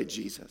healed by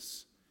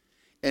Jesus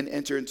and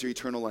enter into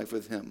eternal life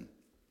with Him.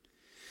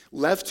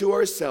 Left to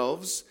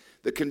ourselves,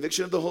 the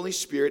conviction of the Holy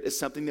Spirit is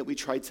something that we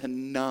try to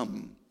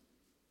numb,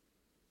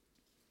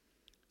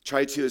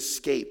 try to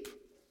escape.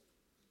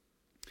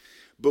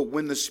 But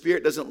when the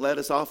Spirit doesn't let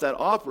us off that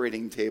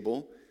operating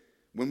table,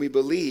 when we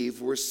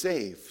believe, we're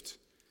saved.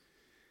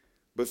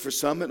 But for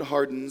some, it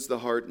hardens the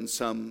heart, and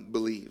some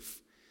believe.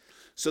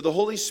 So the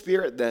Holy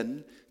Spirit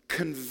then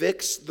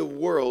convicts the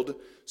world,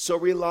 so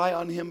rely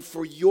on Him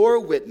for your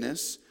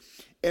witness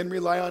and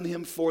rely on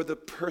Him for the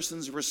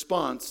person's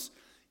response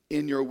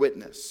in your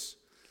witness.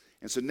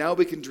 And so now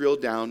we can drill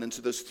down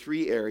into those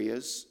three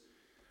areas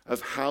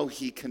of how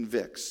He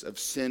convicts of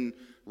sin,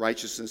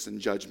 righteousness, and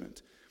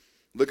judgment.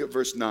 Look at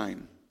verse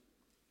 9.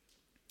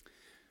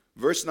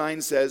 Verse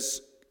 9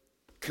 says,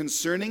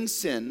 concerning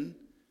sin,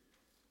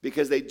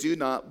 because they do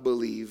not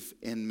believe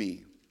in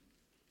me.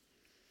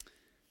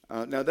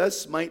 Now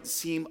this might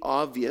seem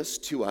obvious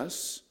to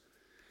us,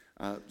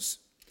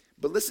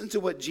 but listen to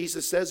what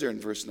Jesus says there in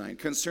verse 9.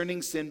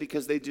 Concerning sin,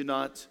 because they do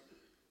not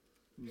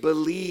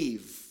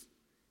believe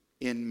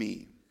in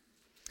me.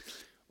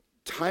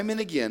 Time and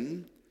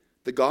again,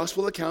 the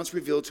gospel accounts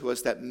reveal to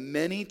us that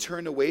many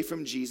turn away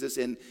from Jesus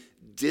in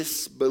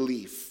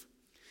disbelief.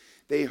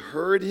 They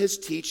heard His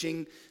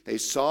teaching, they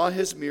saw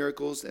His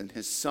miracles and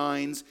His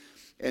signs,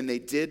 and they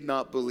did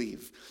not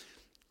believe.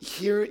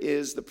 Here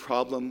is the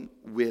problem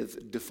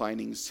with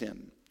defining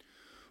sin.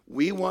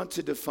 We want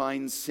to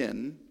define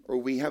sin, or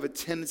we have a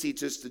tendency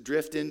just to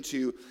drift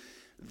into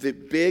the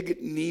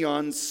big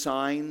neon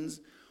signs,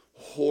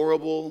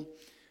 horrible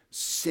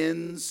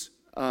sins,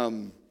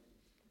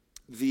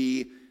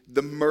 the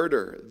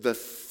murder, the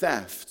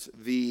theft,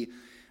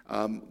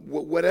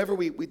 whatever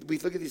we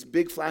look at these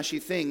big flashy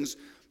things,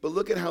 but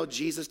look at how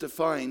Jesus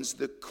defines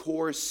the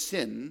core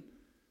sin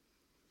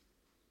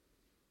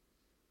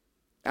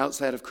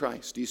outside of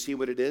Christ. Do you see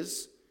what it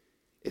is?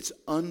 It's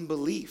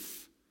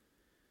unbelief.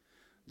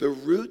 The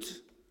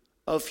root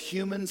of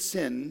human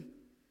sin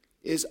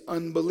is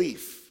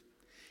unbelief.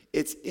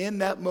 It's in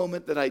that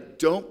moment that I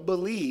don't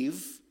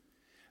believe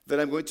that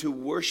I'm going to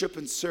worship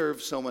and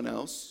serve someone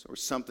else or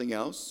something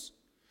else,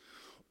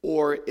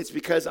 or it's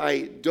because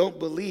I don't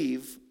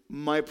believe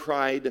my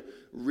pride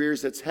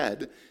rears its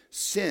head.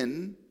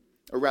 Sin,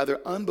 or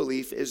rather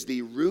unbelief, is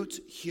the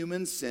root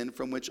human sin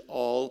from which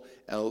all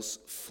else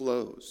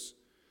flows.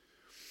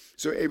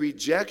 So a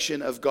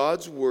rejection of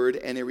God's word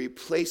and a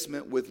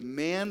replacement with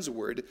man's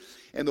word,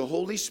 and the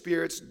Holy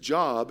Spirit's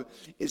job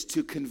is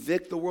to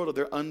convict the world of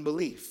their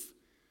unbelief.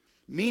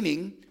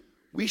 Meaning,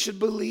 we should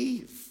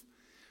believe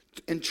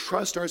and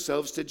trust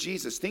ourselves to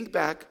Jesus. Think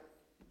back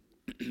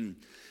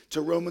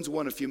to Romans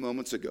 1 a few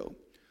moments ago.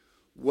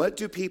 What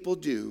do people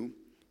do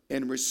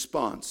in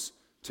response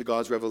to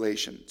God's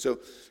revelation? So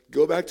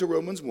go back to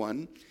Romans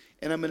 1,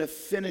 and I'm going to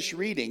finish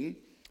reading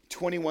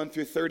 21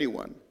 through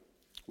 31.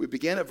 We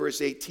began at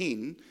verse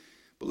 18,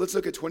 but let's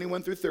look at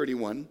 21 through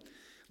 31,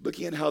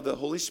 looking at how the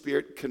Holy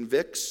Spirit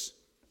convicts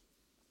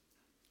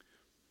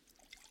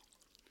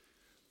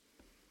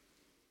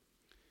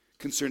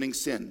concerning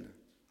sin.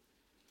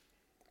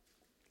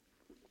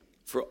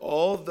 For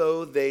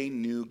although they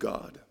knew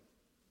God,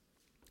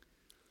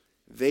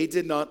 they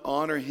did not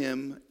honor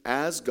him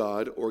as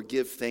God or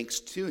give thanks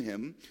to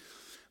him,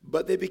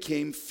 but they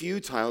became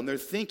futile in their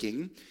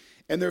thinking,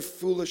 and their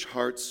foolish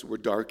hearts were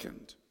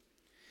darkened.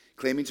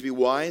 Claiming to be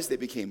wise, they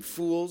became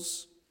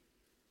fools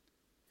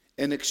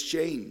and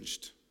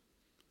exchanged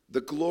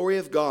the glory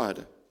of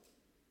God,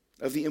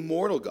 of the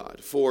immortal God,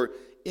 for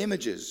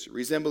images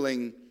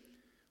resembling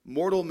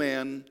mortal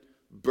man,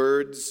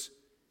 birds,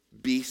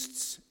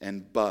 beasts,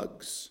 and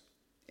bugs,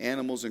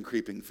 animals and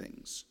creeping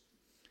things.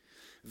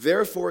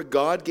 Therefore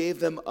God gave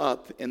them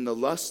up in the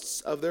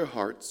lusts of their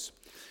hearts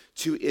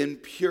to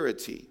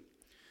impurity,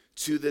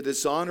 to the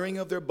dishonoring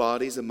of their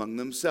bodies among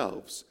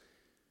themselves,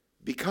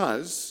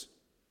 because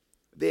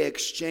they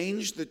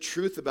exchanged the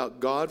truth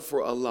about God for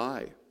a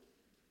lie,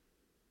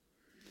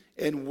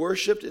 and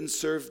worshiped and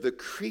served the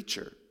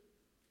creature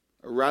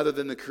rather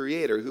than the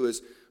Creator, who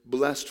is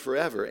blessed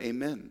forever.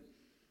 Amen.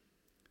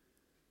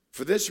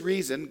 For this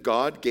reason,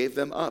 God gave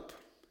them up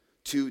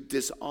to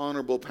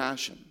dishonorable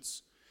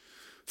passions.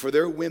 For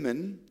their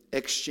women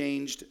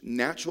exchanged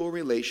natural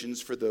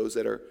relations for those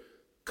that are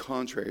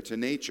contrary to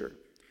nature.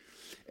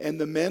 And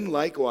the men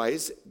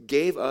likewise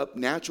gave up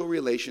natural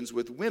relations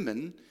with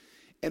women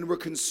and were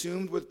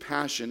consumed with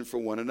passion for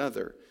one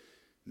another,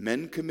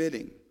 men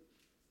committing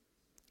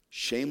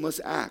shameless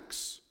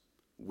acts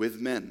with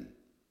men,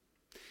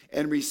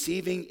 and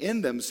receiving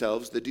in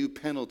themselves the due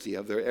penalty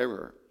of their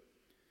error.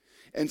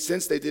 And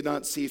since they did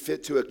not see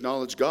fit to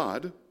acknowledge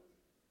God,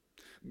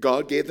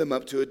 God gave them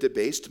up to a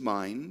debased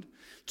mind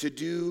to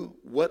do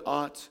what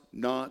ought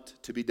not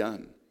to be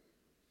done.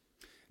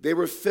 They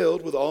were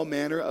filled with all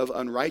manner of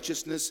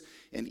unrighteousness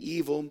and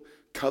evil,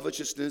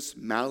 covetousness,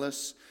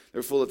 malice.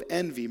 They're full of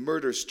envy,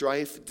 murder,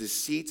 strife,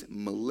 deceit,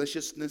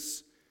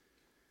 maliciousness.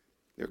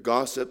 They're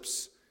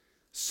gossips,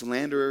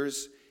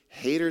 slanderers,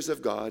 haters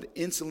of God,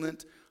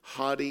 insolent,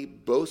 haughty,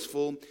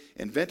 boastful,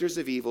 inventors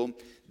of evil,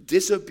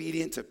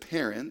 disobedient to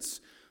parents,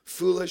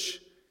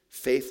 foolish,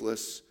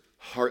 faithless,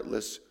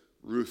 heartless,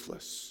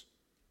 ruthless.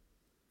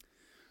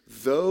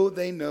 Though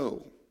they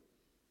know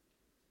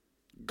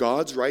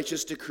God's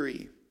righteous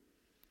decree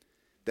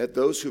that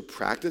those who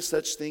practice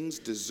such things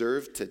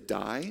deserve to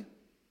die,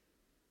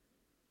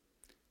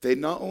 they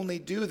not only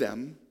do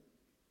them,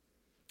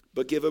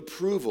 but give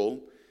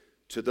approval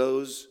to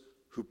those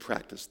who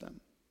practice them.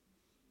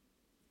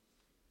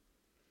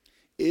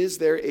 Is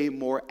there a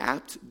more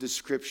apt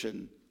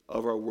description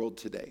of our world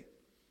today?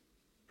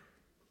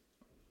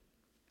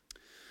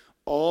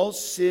 All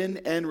sin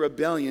and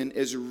rebellion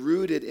is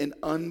rooted in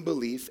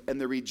unbelief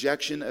and the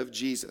rejection of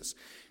Jesus.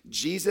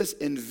 Jesus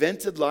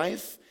invented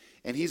life,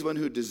 and he's one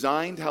who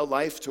designed how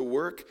life to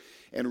work.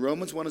 And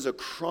Romans 1 is a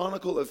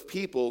chronicle of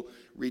people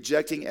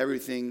rejecting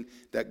everything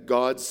that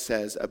God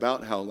says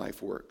about how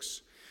life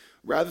works.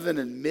 Rather than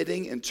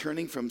admitting and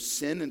turning from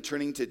sin and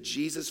turning to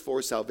Jesus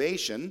for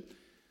salvation,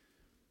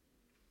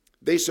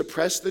 they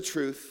suppressed the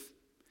truth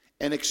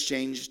and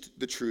exchanged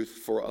the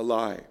truth for a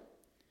lie.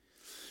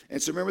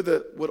 And so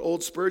remember what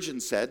old Spurgeon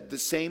said, the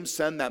same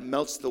sun that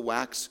melts the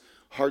wax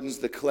hardens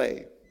the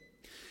clay.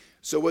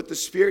 So what the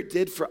Spirit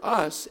did for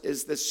us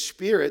is the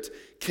Spirit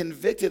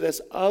convicted us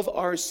of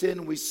our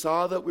sin. We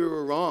saw that we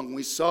were wrong.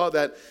 We saw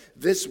that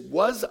this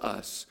was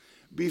us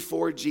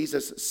before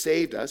Jesus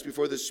saved us,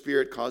 before the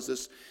Spirit caused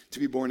us to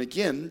be born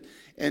again.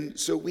 And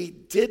so we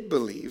did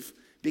believe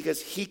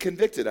because he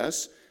convicted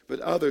us, but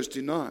others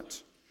do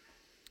not.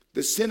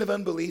 The sin of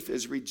unbelief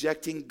is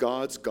rejecting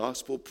God's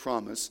gospel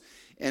promise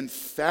and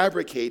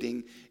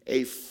fabricating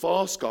a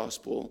false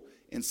gospel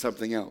in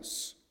something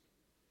else.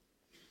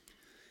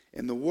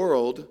 And the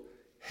world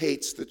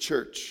hates the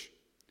church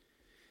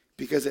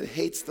because it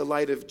hates the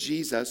light of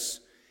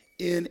Jesus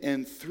in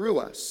and through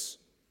us.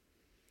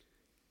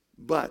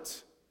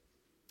 But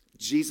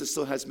Jesus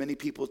still has many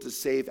people to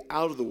save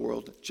out of the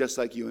world, just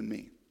like you and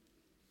me.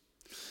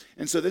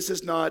 And so this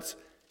is not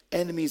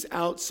enemies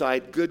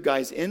outside, good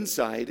guys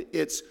inside.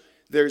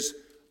 There's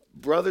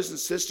brothers and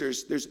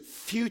sisters, there's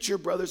future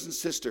brothers and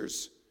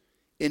sisters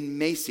in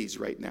Macy's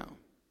right now.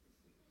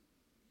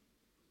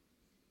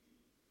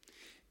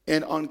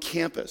 And on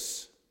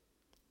campus.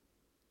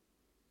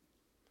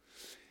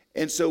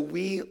 And so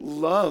we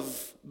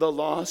love the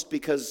lost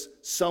because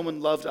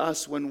someone loved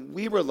us when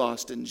we were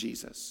lost in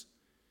Jesus.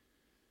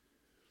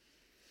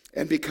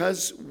 And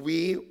because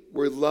we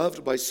were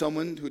loved by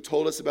someone who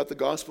told us about the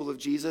gospel of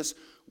Jesus,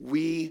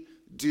 we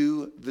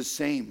do the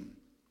same.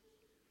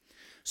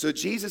 So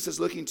Jesus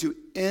is looking to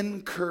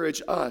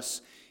encourage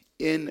us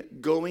in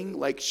going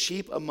like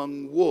sheep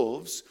among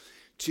wolves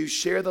to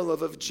share the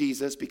love of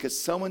Jesus because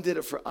someone did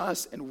it for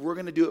us and we're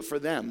going to do it for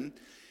them.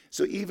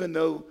 So even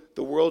though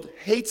the world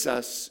hates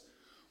us,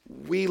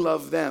 we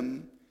love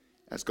them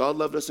as God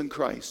loved us in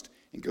Christ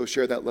and go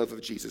share that love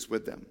of Jesus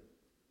with them.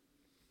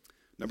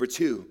 Number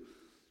 2,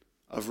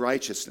 of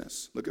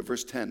righteousness. Look at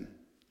verse 10.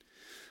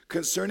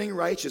 Concerning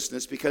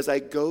righteousness, because I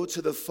go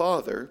to the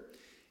Father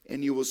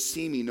and you will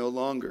see me no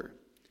longer.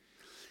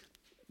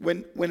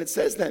 When it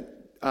says that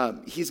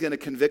he's going to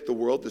convict the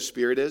world, the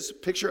Spirit is,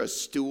 picture a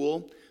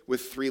stool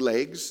with 3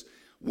 legs.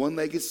 One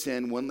leg is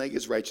sin, one leg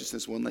is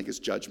righteousness, one leg is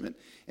judgment.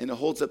 And it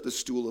holds up the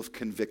stool of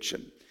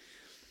conviction.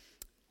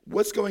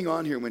 What's going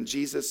on here when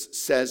Jesus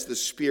says the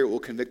Spirit will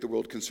convict the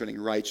world concerning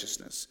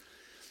righteousness?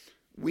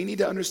 We need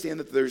to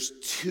understand that there's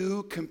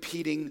 2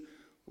 competing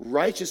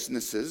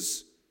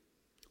righteousnesses,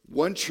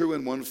 one true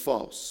and one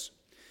false.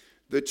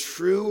 The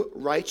true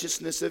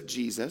righteousness of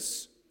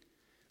Jesus,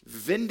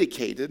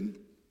 vindicated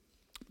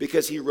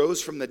because he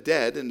rose from the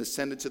dead and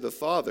ascended to the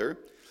Father,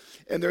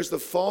 and there's the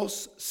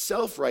false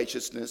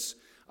self-righteousness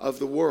of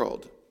the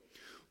world.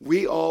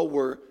 We all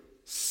were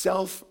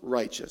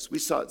self-righteous. We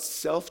sought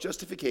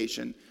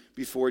self-justification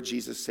before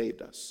Jesus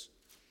saved us.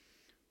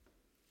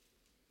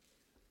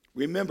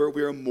 Remember,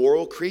 we are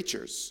moral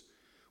creatures.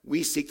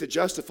 We seek to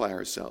justify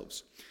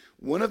ourselves.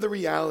 One of the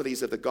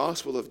realities of the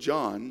Gospel of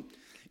John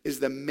is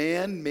the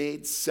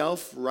man-made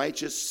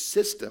self-righteous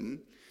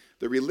system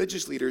the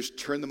religious leaders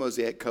turned the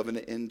Mosaic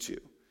covenant into.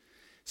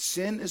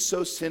 Sin is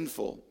so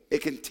sinful,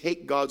 it can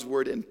take God's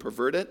word and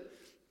pervert it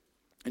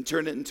and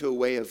turn it into a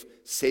way of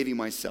saving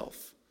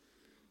myself.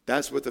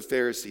 That's what the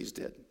Pharisees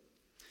did.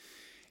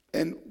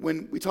 And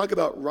when we talk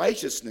about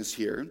righteousness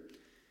here,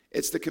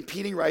 it's the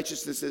competing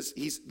righteousnesses.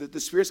 The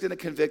Spirit's going to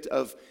convict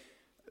of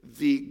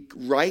the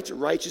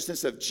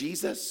righteousness of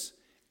Jesus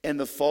and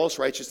the false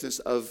righteousness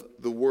of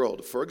the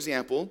world. For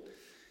example,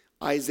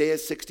 Isaiah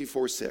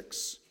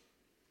 64:6.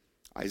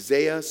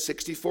 Isaiah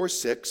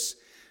 64:6,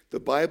 the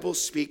Bible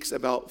speaks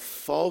about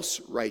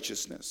false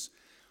righteousness.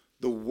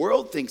 The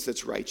world thinks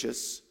it's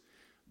righteous,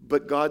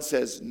 but God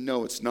says,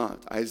 no, it's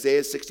not.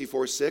 Isaiah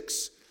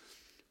 64:6,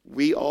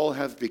 we all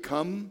have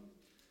become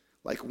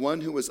like one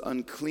who was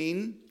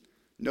unclean.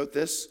 Note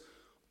this,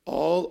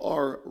 all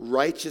our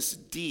righteous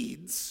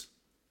deeds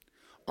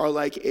are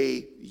like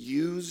a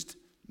used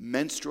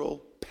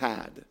menstrual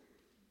pad.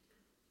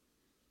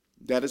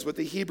 That is what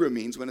the Hebrew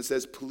means when it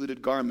says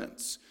polluted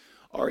garments.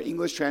 Our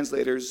English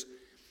translators,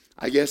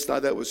 I guess,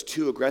 thought that was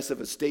too aggressive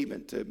a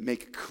statement to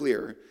make it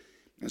clear,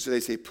 and so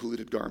they say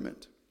polluted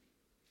garment.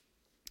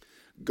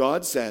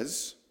 God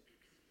says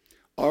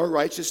our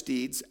righteous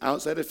deeds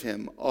outside of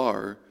him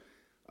are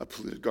a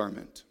polluted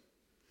garment.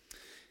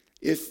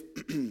 If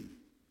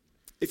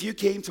you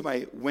came to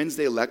my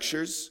Wednesday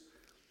lectures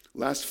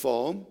last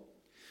fall,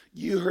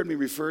 you heard me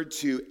refer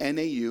to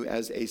NAU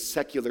as a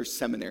secular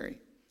seminary,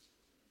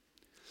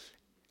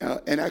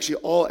 and actually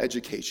all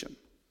education.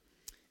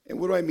 And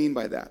what do I mean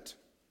by that?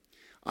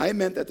 I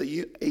meant that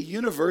a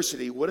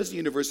university, what is a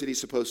university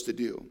supposed to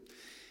do?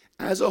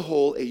 As a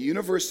whole, a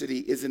university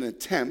is an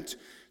attempt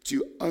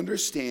to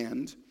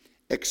understand,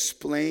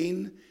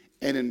 explain,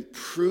 and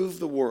improve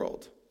the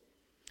world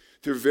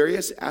through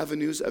various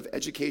avenues of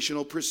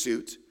educational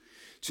pursuit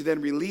to then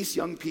release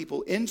young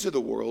people into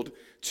the world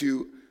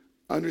to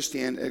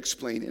understand,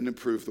 explain, and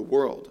improve the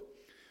world.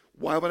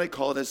 Why would I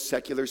call it a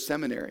secular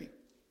seminary?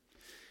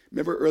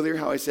 Remember earlier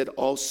how I said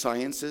all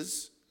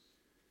sciences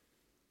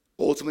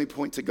ultimately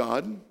point to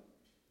God?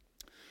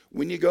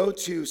 When you go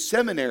to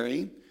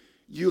seminary,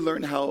 you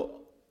learn how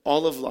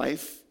all of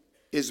life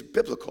is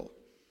biblical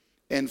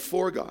and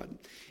for God.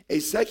 A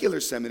secular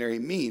seminary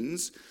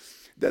means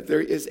that there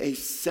is a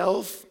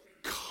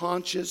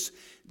self-conscious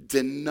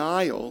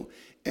denial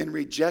and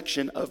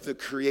rejection of the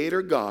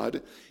Creator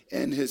God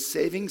and his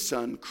saving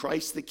Son,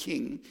 Christ the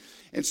King.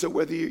 And so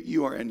whether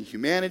you are in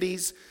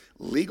humanities,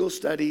 legal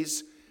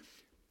studies,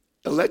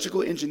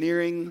 electrical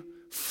engineering,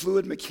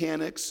 fluid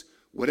mechanics,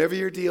 whatever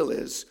your deal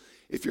is,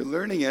 if you're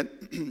learning it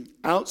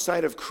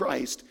outside of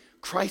Christ,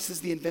 Christ is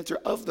the inventor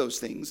of those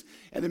things,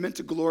 and they're meant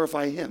to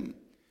glorify him,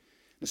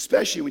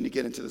 especially when you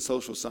get into the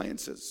social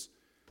sciences,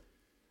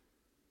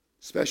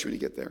 especially when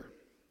you get there.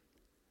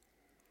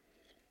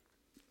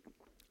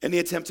 Any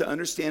attempt to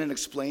understand and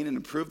explain and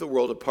improve the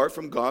world apart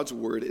from God's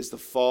word is the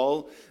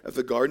fall of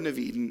the Garden of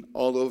Eden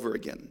all over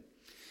again.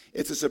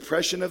 It's a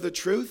suppression of the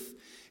truth.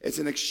 It's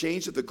an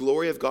exchange of the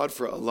glory of God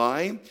for a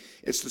lie.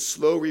 It's the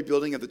slow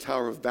rebuilding of the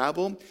Tower of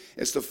Babel.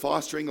 It's the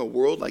fostering a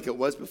world like it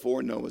was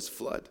before Noah's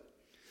flood.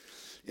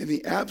 In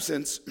the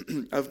absence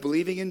of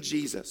believing in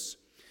Jesus,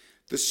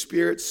 the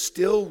Spirit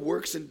still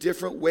works in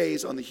different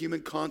ways on the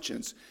human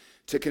conscience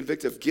to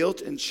convict of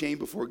guilt and shame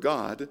before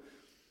God.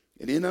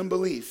 And in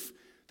unbelief,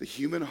 the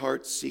human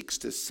heart seeks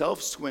to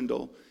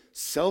self-swindle,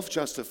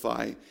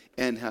 self-justify,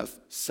 and have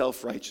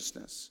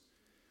self-righteousness.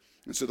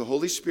 And so the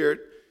Holy Spirit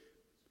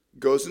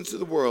goes into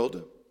the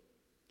world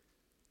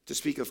to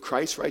speak of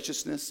Christ's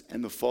righteousness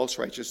and the false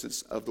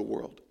righteousness of the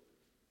world.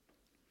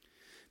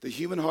 The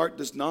human heart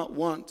does not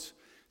want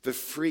the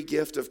free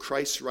gift of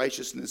Christ's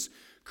righteousness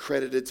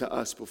credited to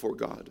us before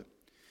God.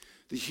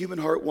 The human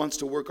heart wants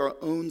to work our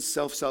own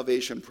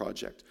self-salvation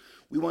project.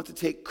 We want to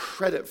take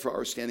credit for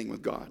our standing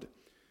with God,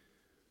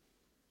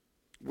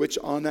 which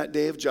on that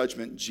day of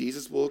judgment,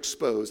 Jesus will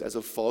expose as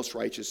a false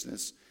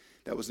righteousness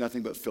that was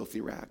nothing but filthy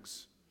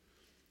rags.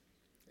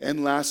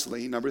 And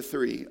lastly, number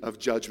 3 of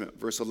judgment,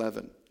 verse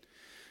 11.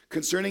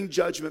 Concerning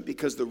judgment,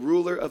 because the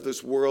ruler of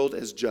this world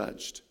is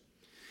judged.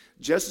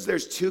 Just as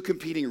there's 2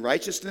 competing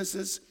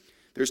righteousnesses,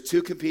 there's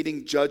 2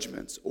 competing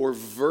judgments or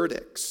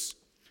verdicts,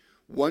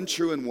 one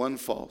true and one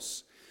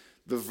false.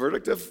 The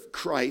verdict of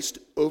Christ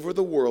over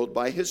the world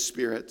by his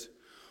Spirit,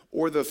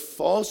 or the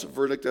false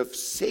verdict of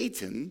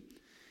Satan,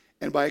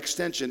 and by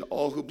extension,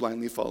 all who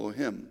blindly follow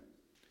him.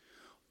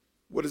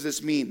 What does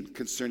this mean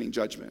concerning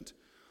judgment?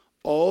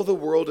 All the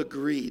world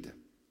agreed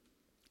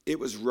it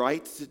was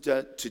right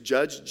to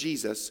judge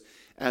Jesus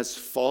as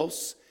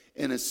false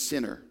and a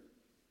sinner.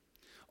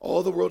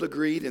 All the world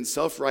agreed in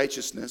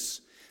self-righteousness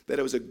that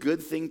it was a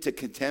good thing to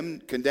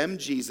condemn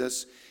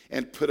Jesus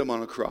and put him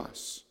on a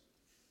cross.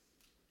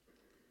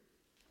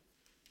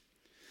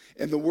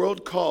 And the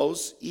world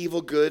calls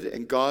evil good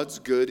and God's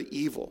good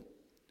evil.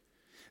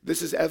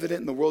 This is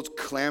evident in the world's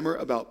clamor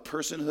about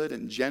personhood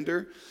and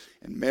gender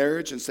and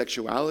marriage and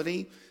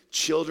sexuality,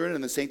 children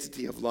and the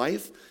sanctity of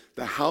life,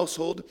 the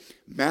household,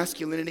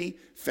 masculinity,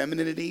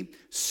 femininity,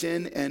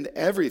 sin, and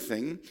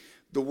everything.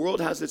 The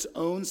world has its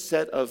own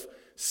set of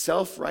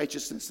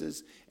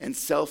self-righteousnesses and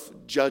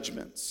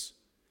self-judgments,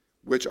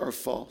 which are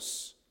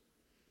false.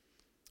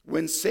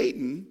 When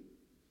Satan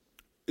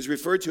is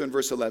referred to in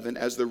verse 11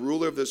 as the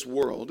ruler of this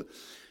world,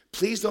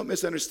 please don't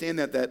misunderstand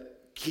that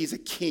he's a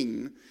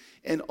king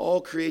and all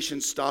creation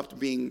stopped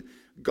being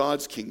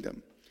God's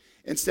kingdom.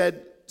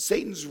 Instead,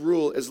 Satan's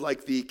rule is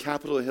like the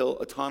Capitol Hill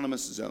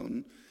Autonomous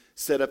Zone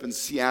set up in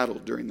Seattle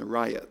during the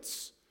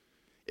riots.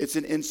 It's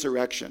an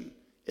insurrection.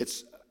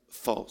 It's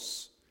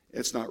false.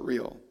 It's not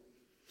real.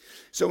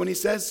 So when he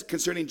says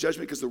concerning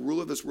judgment, because the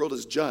ruler of this world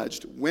is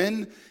judged,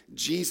 when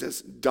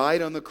Jesus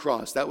died on the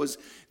cross, that was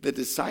the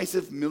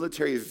decisive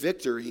military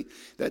victory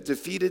that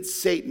defeated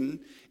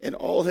Satan and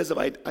all his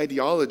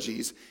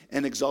ideologies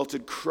and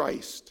exalted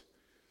Christ.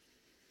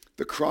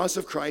 The cross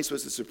of Christ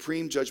was the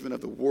supreme judgment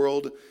of the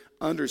world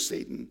under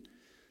Satan,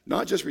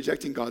 not just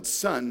rejecting God's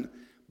Son,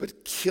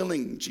 but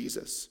killing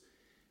Jesus,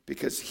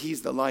 because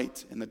he's the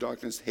light and the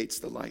darkness hates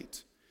the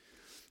light.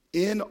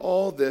 In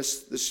all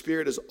this, the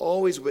Spirit is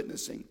always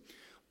witnessing,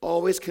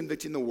 always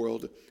convicting the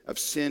world of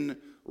sin,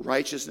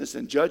 righteousness,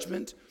 and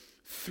judgment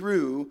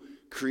through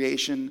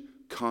creation,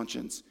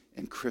 conscience,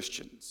 and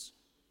Christians.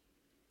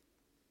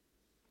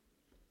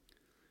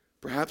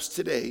 Perhaps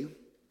today,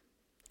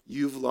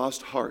 you've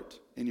lost heart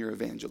in your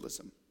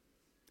evangelism.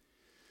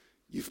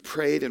 You've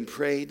prayed and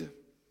prayed,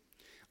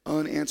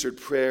 unanswered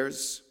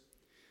prayers,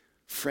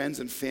 friends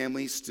and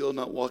family still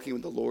not walking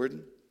with the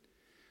Lord.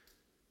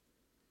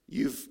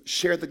 You've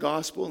shared the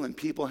gospel and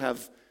people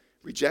have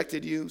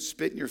rejected you,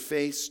 spit in your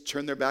face,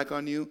 turned their back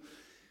on you.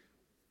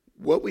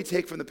 What we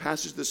take from the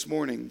passage this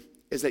morning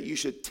is that you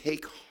should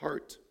take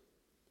heart,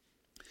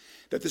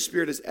 that the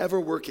Spirit is ever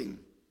working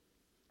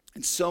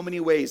in so many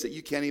ways that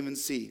you can't even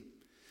see.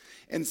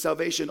 And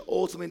salvation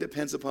ultimately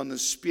depends upon the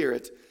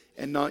Spirit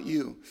and not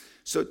you.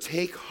 So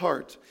take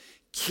heart,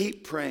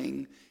 keep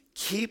praying,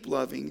 keep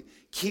loving,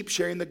 keep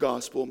sharing the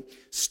gospel,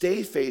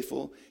 stay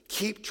faithful,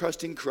 keep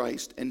trusting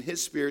Christ and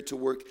his Spirit to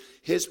work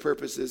his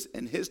purposes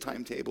and his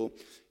timetable.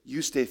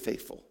 You stay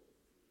faithful.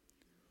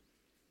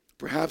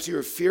 Perhaps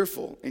you're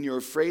fearful and you're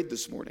afraid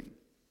this morning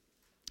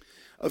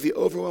of the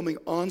overwhelming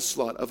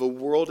onslaught of a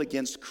world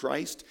against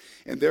Christ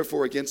and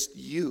therefore against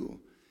you.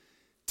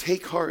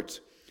 Take heart.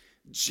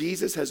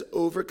 Jesus has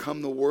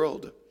overcome the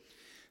world.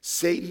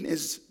 Satan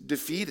is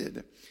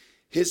defeated.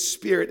 His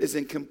Spirit is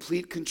in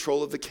complete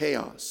control of the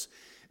chaos.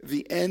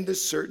 The end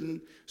is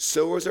certain.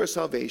 So is our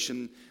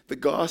salvation. The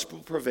gospel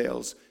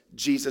prevails.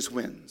 Jesus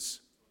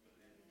wins.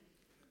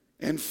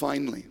 And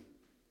finally,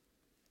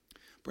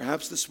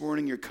 perhaps this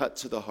morning you're cut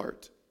to the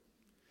heart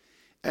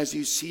as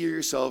you see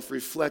yourself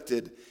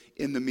reflected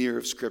in the mirror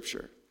of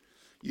Scripture.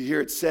 You hear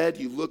it said,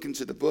 you look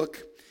into the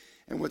book,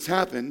 and what's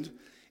happened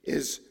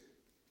is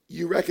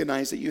you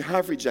recognize that you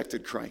have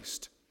rejected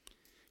Christ.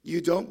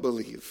 You don't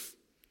believe.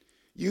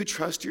 You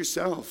trust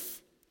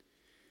yourself.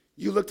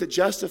 You look to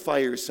justify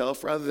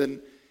yourself rather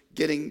than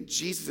getting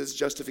Jesus'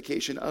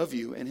 justification of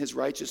you and his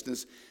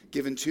righteousness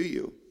given to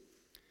you.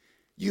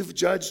 You've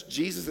judged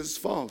Jesus as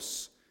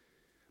false,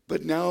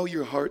 but now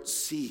your heart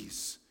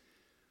sees.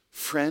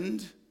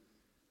 Friend,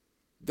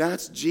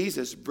 that's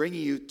Jesus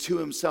bringing you to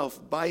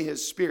himself by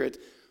his Spirit.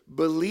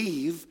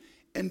 Believe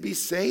and be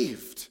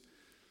saved.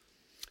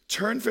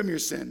 Turn from your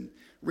sin.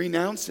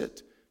 Renounce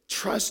it.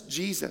 Trust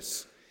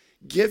Jesus.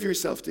 Give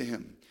yourself to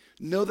him.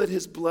 Know that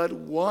his blood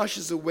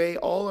washes away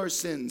all our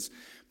sins,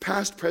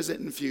 past, present,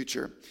 and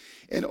future.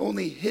 And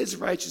only his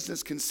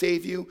righteousness can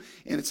save you,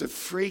 and it's a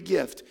free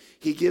gift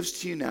he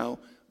gives to you now.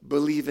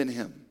 Believe in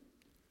him.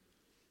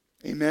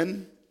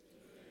 Amen?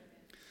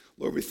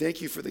 Lord, we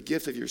thank you for the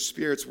gift of your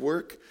Spirit's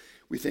work.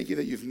 We thank you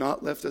that you've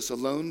not left us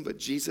alone, but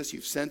Jesus,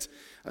 you've sent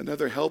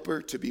another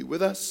helper to be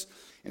with us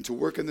and to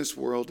work in this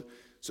world.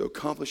 So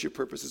accomplish your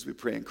purposes, we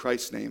pray in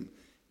Christ's name.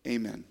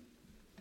 Amen.